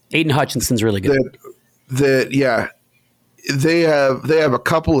 And Aiden Hutchinson's really good. They have a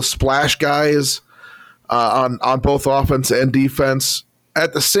couple of splash guys on both offense and defense.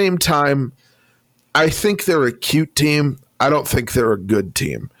 At the same time, I think they're a cute team. I don't think they're a good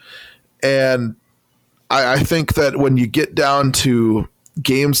team. And I think that when you get down to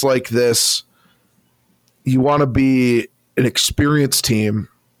games like this, you want to be an experienced team,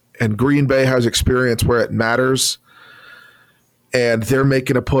 and Green Bay has experience where it matters, and they're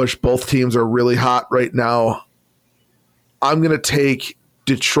making a push. Both teams are really hot right now. I'm going to take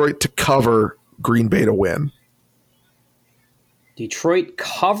Detroit to cover, Green Bay to win. Detroit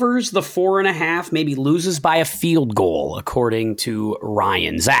covers the 4.5, maybe loses by a field goal, according to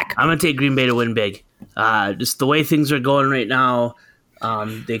Ryan. Zach? I'm going to take Green Bay to win big. Just the way things are going right now,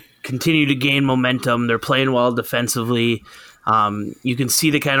 they continue to gain momentum. They're playing well defensively. You can see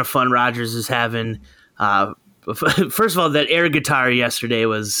the kind of fun Rodgers is having. First of all, that air guitar yesterday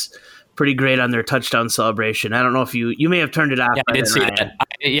was pretty great on their touchdown celebration. I don't know if you may have turned it off. Yeah, I did see it.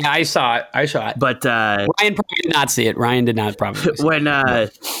 I saw it. But Ryan probably did not see it. Ryan did not probably see when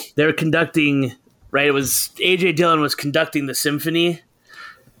they were conducting, right, it was A.J. Dillon was conducting the symphony.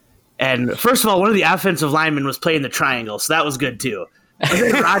 And first of all, one of the offensive linemen was playing the triangle, so that was good too. And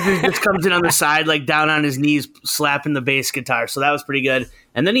then Rodgers just comes in on the side, like down on his knees, slapping the bass guitar. So that was pretty good.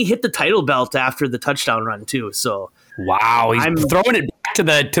 And then he hit the title belt after the touchdown run too. So wow, he's throwing it back to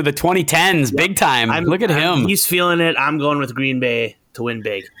the 2010s, big time. Look at him. He's feeling it. I'm going with Green Bay to win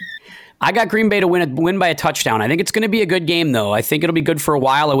big. I got Green Bay to win by a touchdown. I think it's going to be a good game, though. I think it'll be good for a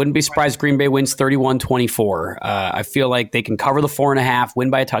while. I wouldn't be surprised if Green Bay wins 31-24. I feel like they can cover the 4.5,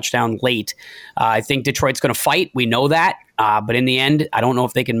 win by a touchdown late. I think Detroit's going to fight. We know that. But in the end, I don't know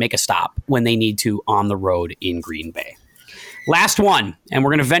if they can make a stop when they need to on the road in Green Bay. Last one, and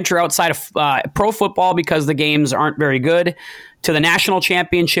we're going to venture outside of pro football because the games aren't very good, to the national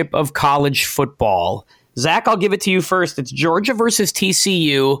championship of college football. Zach, I'll give it to you first. It's Georgia versus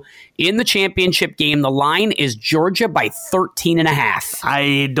TCU in the championship game. The line is Georgia by 13.5.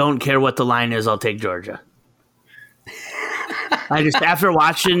 I don't care what the line is. I'll take Georgia. I just after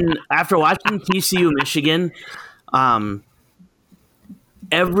watching TCU Michigan,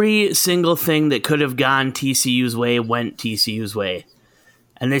 every single thing that could have gone TCU's way went TCU's way,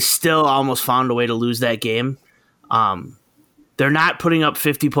 and they still almost found a way to lose that game. They're not putting up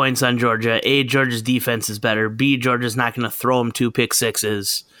 50 points on Georgia. A, Georgia's defense is better. B, Georgia's not going to throw them 2 pick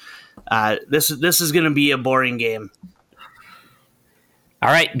sixes. This is going to be a boring game. All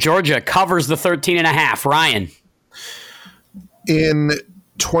right, Georgia covers the 13.5. Ryan. In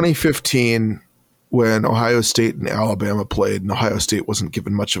 2015, when Ohio State and Alabama played and Ohio State wasn't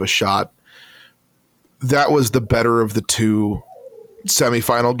given much of a shot, that was the better of the two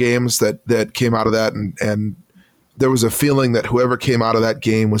semifinal games that came out of that, and there was a feeling that whoever came out of that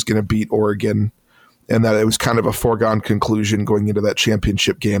game was going to beat Oregon, and that it was kind of a foregone conclusion going into that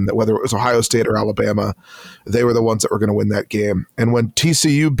championship game that whether it was Ohio State or Alabama, they were the ones that were going to win that game. And when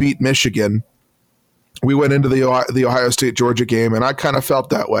TCU beat Michigan, we went into the Ohio State-Georgia game, and I kind of felt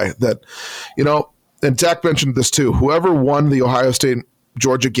that way. That, and Zach mentioned this too, whoever won the Ohio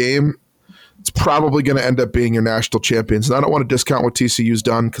State-Georgia game, it's probably going to end up being your national champions. And I don't want to discount what TCU's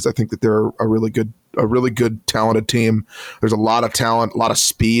done because I think that they're a really good, talented team. There's a lot of talent, a lot of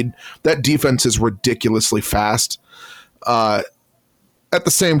speed. That defense is ridiculously fast. At the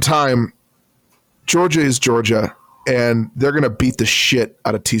same time, Georgia is Georgia, and they're going to beat the shit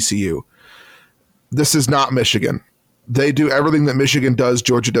out of TCU. This is not Michigan. They do everything that Michigan does.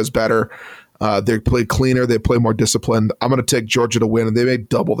 Georgia does better. They play cleaner. They play more disciplined. I'm going to take Georgia to win, and they may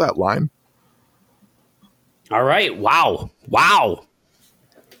double that line. All right. Wow.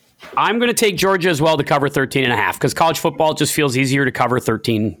 I'm going to take Georgia as well to cover 13.5 because college football just feels easier to cover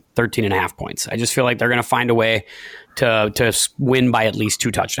 13.5 points. I just feel like they're going to find a way to win by at least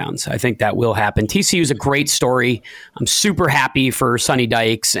 2 touchdowns. I think that will happen. TCU is a great story. I'm super happy for Sonny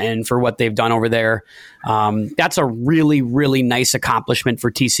Dykes and for what they've done over there. That's a really, really nice accomplishment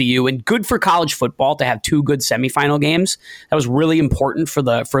for TCU and good for college football to have 2 good semifinal games. That was really important for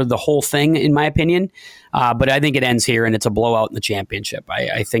the whole thing, in my opinion. But I think it ends here and it's a blowout in the championship.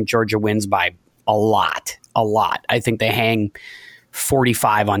 I think Georgia wins by a lot. I think they hang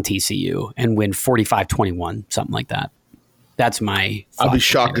 45 on TCU and win 45-21, something like that. That's my thought. I'd be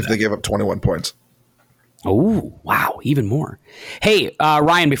shocked if they gave up 21 points. Oh, wow, even more. Hey,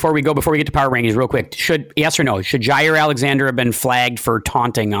 Ryan, before we get to power rankings real quick, yes or no, should Jair Alexander have been flagged for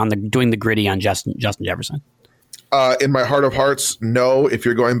taunting doing the gritty on Justin Jefferson? In my heart of hearts, no. If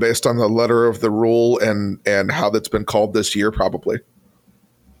you're going based on the letter of the rule and how that's been called this year, probably.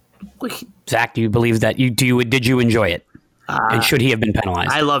 Zach, do you believe that? Did you enjoy it? And should he have been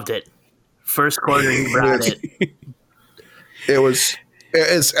penalized? I loved it. First quarter, he brought it. It was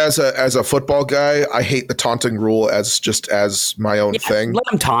as a football guy, I hate the taunting rule as my own thing.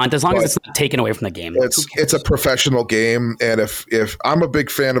 Let him taunt as long as it's not taken away from the game. It's a professional game, and if I'm a big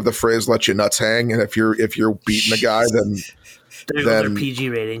fan of the phrase "let your nuts hang," and if you're beating a guy, then their PG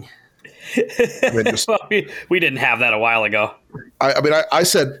rating. I mean, we didn't have that a while ago. I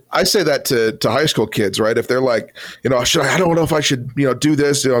say that to high school kids, right? If they're like, I don't know if I should, do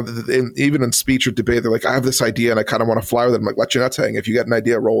this, even in speech or debate, they're like, I have this idea and I kind of want to fly with it. I'm like, let your nuts hang. If you got an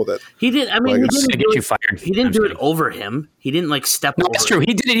idea, roll with it. He did. I mean, he didn't get you fired. He didn't do it over him. He didn't step over. That's true.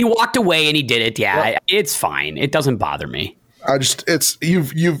 He did it. He walked away and he did it. Yeah, it's fine. It doesn't bother me.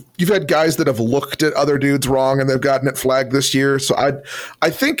 You've had guys that have looked at other dudes wrong and they've gotten it flagged this year. So I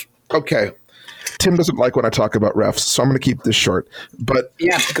think. Okay, Tim doesn't like when I talk about refs, so I'm going to keep this short. But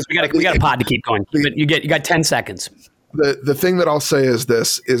yeah, because we got a pod to keep going. You got 10 seconds. The thing that I'll say is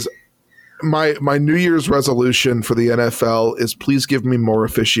this: is my New Year's resolution for the NFL is please give me more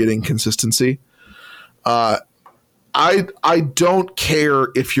officiating consistency. I don't care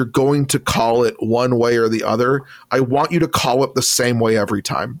if you're going to call it one way or the other. I want you to call it the same way every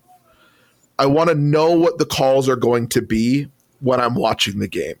time. I want to know what the calls are going to be when I'm watching the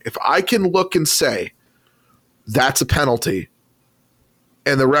game. If I can look and say, that's a penalty,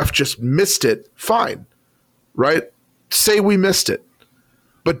 and the ref just missed it, fine, right? Say we missed it.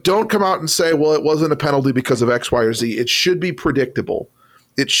 But don't come out and say, well, it wasn't a penalty because of X, Y, or Z. It should be predictable.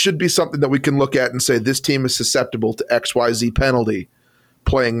 it should be something that we can look at and say this team is susceptible to XYZ penalty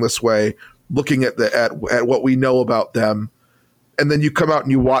playing this way, looking at what we know about them. And then you come out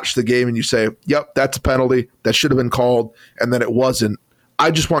and you watch the game and you say, yep, that's a penalty. That should have been called. And then it wasn't. I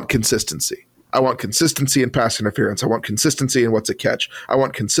just want consistency. I want consistency in pass interference. I want consistency in what's a catch. I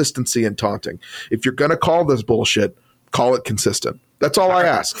want consistency in taunting. If you're going to call this bullshit, call it consistent. That's all I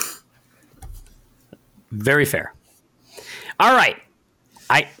ask. Very fair. All right.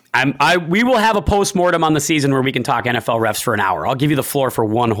 We will have a postmortem on the season where we can talk NFL refs for an hour. I'll give you the floor for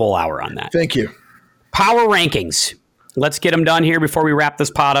one whole hour on that. Thank you. Power rankings. Let's get them done here before we wrap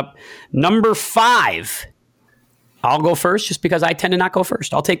this pod up. Number 5. I'll go first just because I tend to not go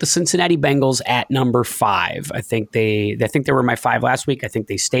first. I'll take the Cincinnati Bengals at number 5. I think they were my 5 last week. I think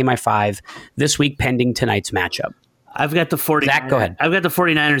they stay my 5 this week pending tonight's matchup. I've got the 49ers. Zach, go ahead. I've got the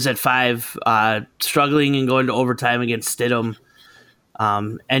 49ers at 5, struggling and going to overtime against Stidham.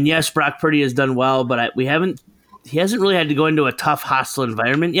 And yes, Brock Purdy has done well, but he hasn't really had to go into a tough, hostile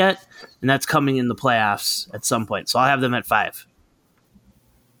environment yet, and that's coming in the playoffs at some point. So I'll have them at 5.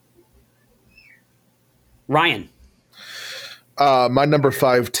 Ryan. My number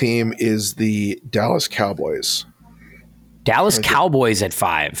 5 team is the Dallas Cowboys. Dallas Cowboys at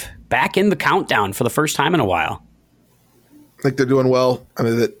 5. Back in the countdown for the first time in a while. I think they're doing well. I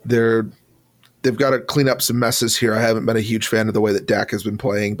mean, they've got to clean up some messes here. I haven't been a huge fan of the way that Dak has been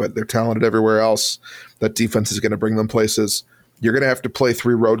playing, but they're talented everywhere else. That defense is going to bring them places. You're going to have to play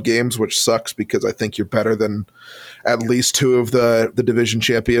 3 road games, which sucks because I think you're better than at least 2 of the division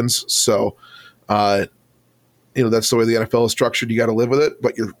champions. So, that's the way the NFL is structured. You got to live with it,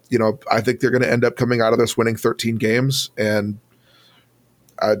 but I think they're going to end up coming out of this winning 13 games, and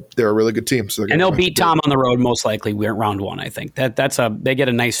they're a really good team. So they'll beat Tom on the road most likely. We're round 1. I think they get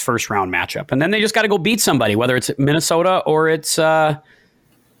a nice first round matchup, and then they just got to go beat somebody, whether it's Minnesota or it's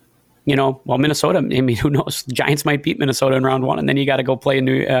Minnesota. I mean, who knows? The Giants might beat Minnesota in round 1, and then you got to go play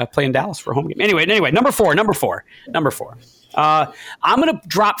in Dallas for a home game. Anyway, number four. I'm going to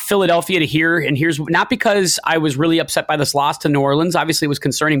drop Philadelphia to here, and here's not because I was really upset by this loss to New Orleans. Obviously, it was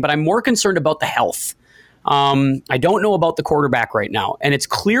concerning, but I'm more concerned about the health. I don't know about the quarterback right now, and it's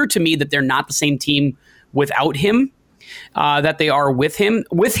clear to me that they're not the same team without him that they are with him.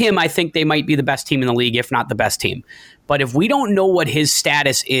 With him, I think they might be the best team in the league, if not the best team. But if we don't know what his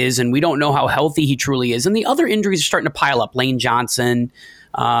status is and we don't know how healthy he truly is, and the other injuries are starting to pile up, Lane Johnson,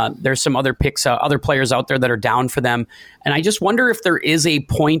 there's some other other players out there that are down for them. And I just wonder if there is a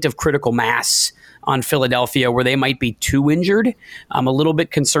point of critical mass on Philadelphia where they might be too injured. I'm a little bit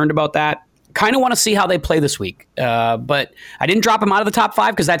concerned about that. Kind of want to see how they play this week. But I didn't drop them out of the top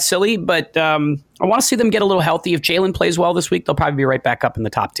 5 because that's silly. But I want to see them get a little healthy. If Jalen plays well this week, they'll probably be right back up in the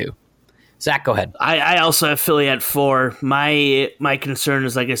top 2. Zach, go ahead. I also have Philly at 4. My concern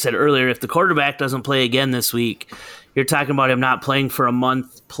is, like I said earlier, if the quarterback doesn't play again this week, you're talking about him not playing for a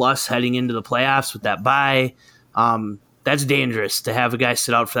month plus heading into the playoffs with that bye. That's dangerous to have a guy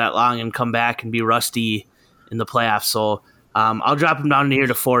sit out for that long and come back and be rusty in the playoffs. So I'll drop him down here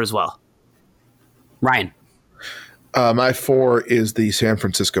to 4 as well. Ryan. My 4 is the San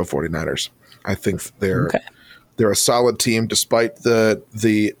Francisco 49ers. I think they're a solid team despite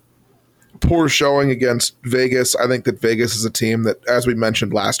the poor showing against Vegas. I think that Vegas is a team that, as we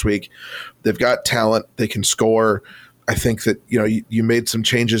mentioned last week, they've got talent. They can score. I think that, you made some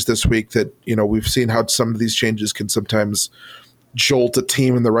changes this week that, we've seen how some of these changes can sometimes jolt a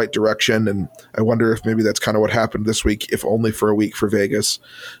team in the right direction. And I wonder if maybe that's kind of what happened this week, if only for a week for Vegas,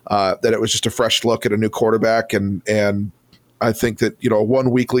 that it was just a fresh look at a new quarterback. And I think that,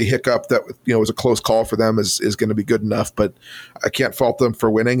 one weekly hiccup that, was a close call for them is going to be good enough, but I can't fault them for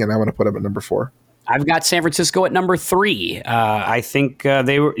winning, and I'm going to put them at number 4. I've got San Francisco at number 3. I think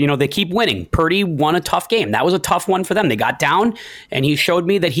they keep winning. Purdy won a tough game. That was a tough one for them. They got down, and he showed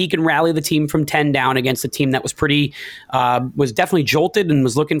me that he can rally the team from 10 down against a team that was was definitely jolted and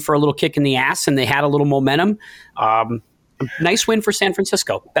was looking for a little kick in the ass, and they had a little momentum. Nice win for San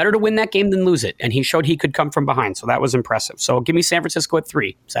Francisco. Better to win that game than lose it, and he showed he could come from behind, so that was impressive. So give me San Francisco at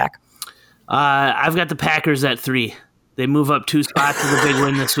 3. Zach? I've got the Packers at 3. They move up 2 spots with a big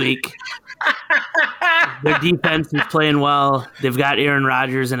win this week. Their defense is playing well. They've got Aaron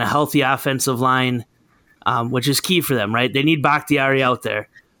Rodgers and a healthy offensive line, which is key for them, right? They need Bakhtiari out there.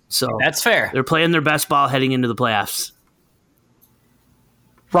 So that's fair. They're playing their best ball heading into the playoffs.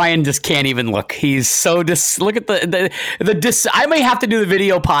 Ryan just can't even look. He's so look at the I may have to do the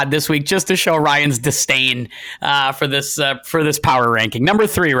video pod this week just to show Ryan's disdain for this power ranking. Number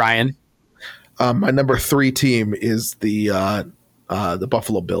 3, Ryan. My number 3 team is the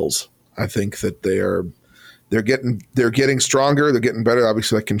Buffalo Bills. I think that They're getting stronger. They're getting better.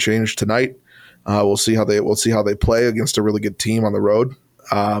 Obviously, that can change tonight. We'll see how they play against a really good team on the road.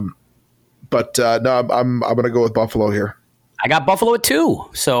 But no, I'm going to go with Buffalo here. I got Buffalo at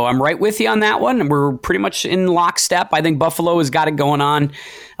 2, so I'm right with you on that one. We're pretty much in lockstep. I think Buffalo has got it going on.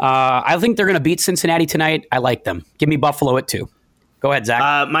 I think they're going to beat Cincinnati tonight. I like them. Give me Buffalo at 2. Go ahead,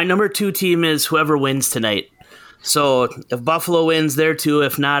 Zach. My number 2 team is whoever wins tonight. So if Buffalo wins, they're 2.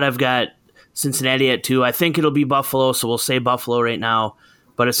 If not, I've got Cincinnati at 2. I think it'll be Buffalo, so we'll say Buffalo right now.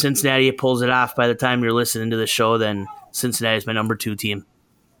 But if Cincinnati pulls it off by the time you're listening to the show, then Cincinnati is my number 2 team.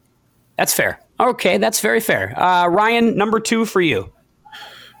 That's fair. Okay, that's very fair. Ryan, number 2 for you.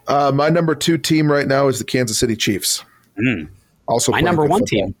 My number 2 team right now is the Kansas City Chiefs. Also, my number 1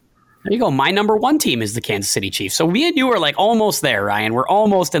 team. There you go. My number 1 team is the Kansas City Chiefs. So we and you are like almost there, Ryan. We're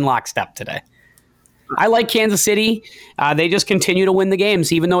almost in lockstep today. I like Kansas City. They just continue to win the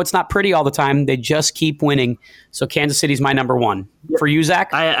games, even though it's not pretty all the time. They just keep winning. So Kansas City's my number 1. For you,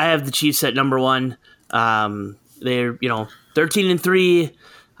 Zach? I have the Chiefs at number 1. They're 13-3.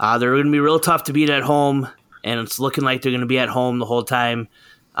 They're going to be real tough to beat at home, and it's looking like they're going to be at home the whole time.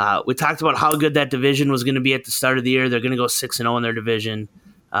 We talked about how good that division was going to be at the start of the year. They're going to go 6-0 in their division.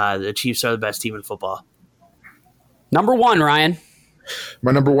 The Chiefs are the best team in football. Number 1, Ryan.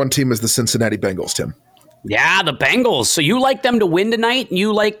 My number 1 team is the Cincinnati Bengals, Tim. Yeah, the Bengals. So you like them to win tonight?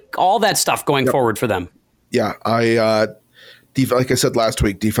 You like all that stuff going forward for them? Yeah, like I said last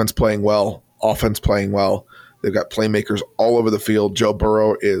week, defense playing well, offense playing well. They've got playmakers all over the field. Joe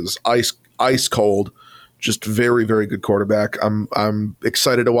Burrow is ice cold, just very, very good quarterback. I'm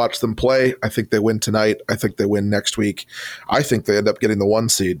excited to watch them play. I think they win tonight. I think they win next week. I think they end up getting the 1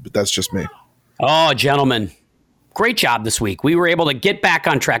 seed, but that's just me. Oh, gentlemen. Great job this week. We were able to get back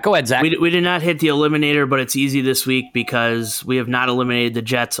on track. Go ahead, Zach. We did not hit the eliminator, but it's easy this week because we have not eliminated the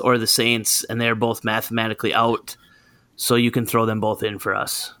Jets or the Saints, and they're both mathematically out. So you can throw them both in for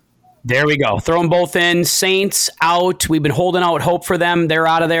us. There we go. Throw them both in. Saints out. We've been holding out hope for them. They're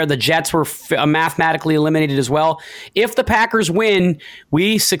out of there. The Jets were mathematically eliminated as well. If the Packers win,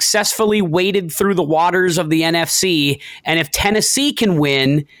 we successfully waded through the waters of the NFC. And if Tennessee can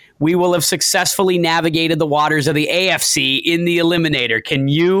win, we will have successfully navigated the waters of the AFC in the eliminator. Can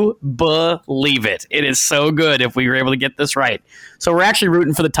you believe it? It is so good if we were able to get this right. So we're actually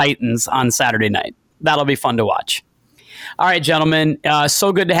rooting for the Titans on Saturday night. That'll be fun to watch. All right, gentlemen,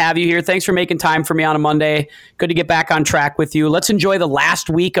 so good to have you here. Thanks for making time for me on a Monday. Good to get back on track with you. Let's enjoy the last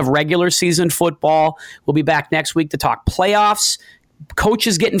week of regular season football. We'll be back next week to talk playoffs.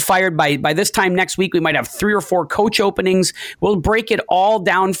 Coaches getting fired. By this time next week, we might have 3 or 4 coach openings. We'll break it all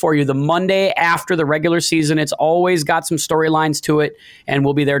down for you the Monday after the regular season. It's always got some storylines to it, and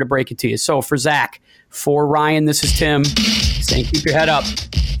we'll be there to break it to you. So for Zach, for Ryan, this is Tim. Saying keep your head up,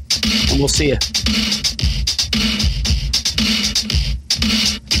 and we'll see you.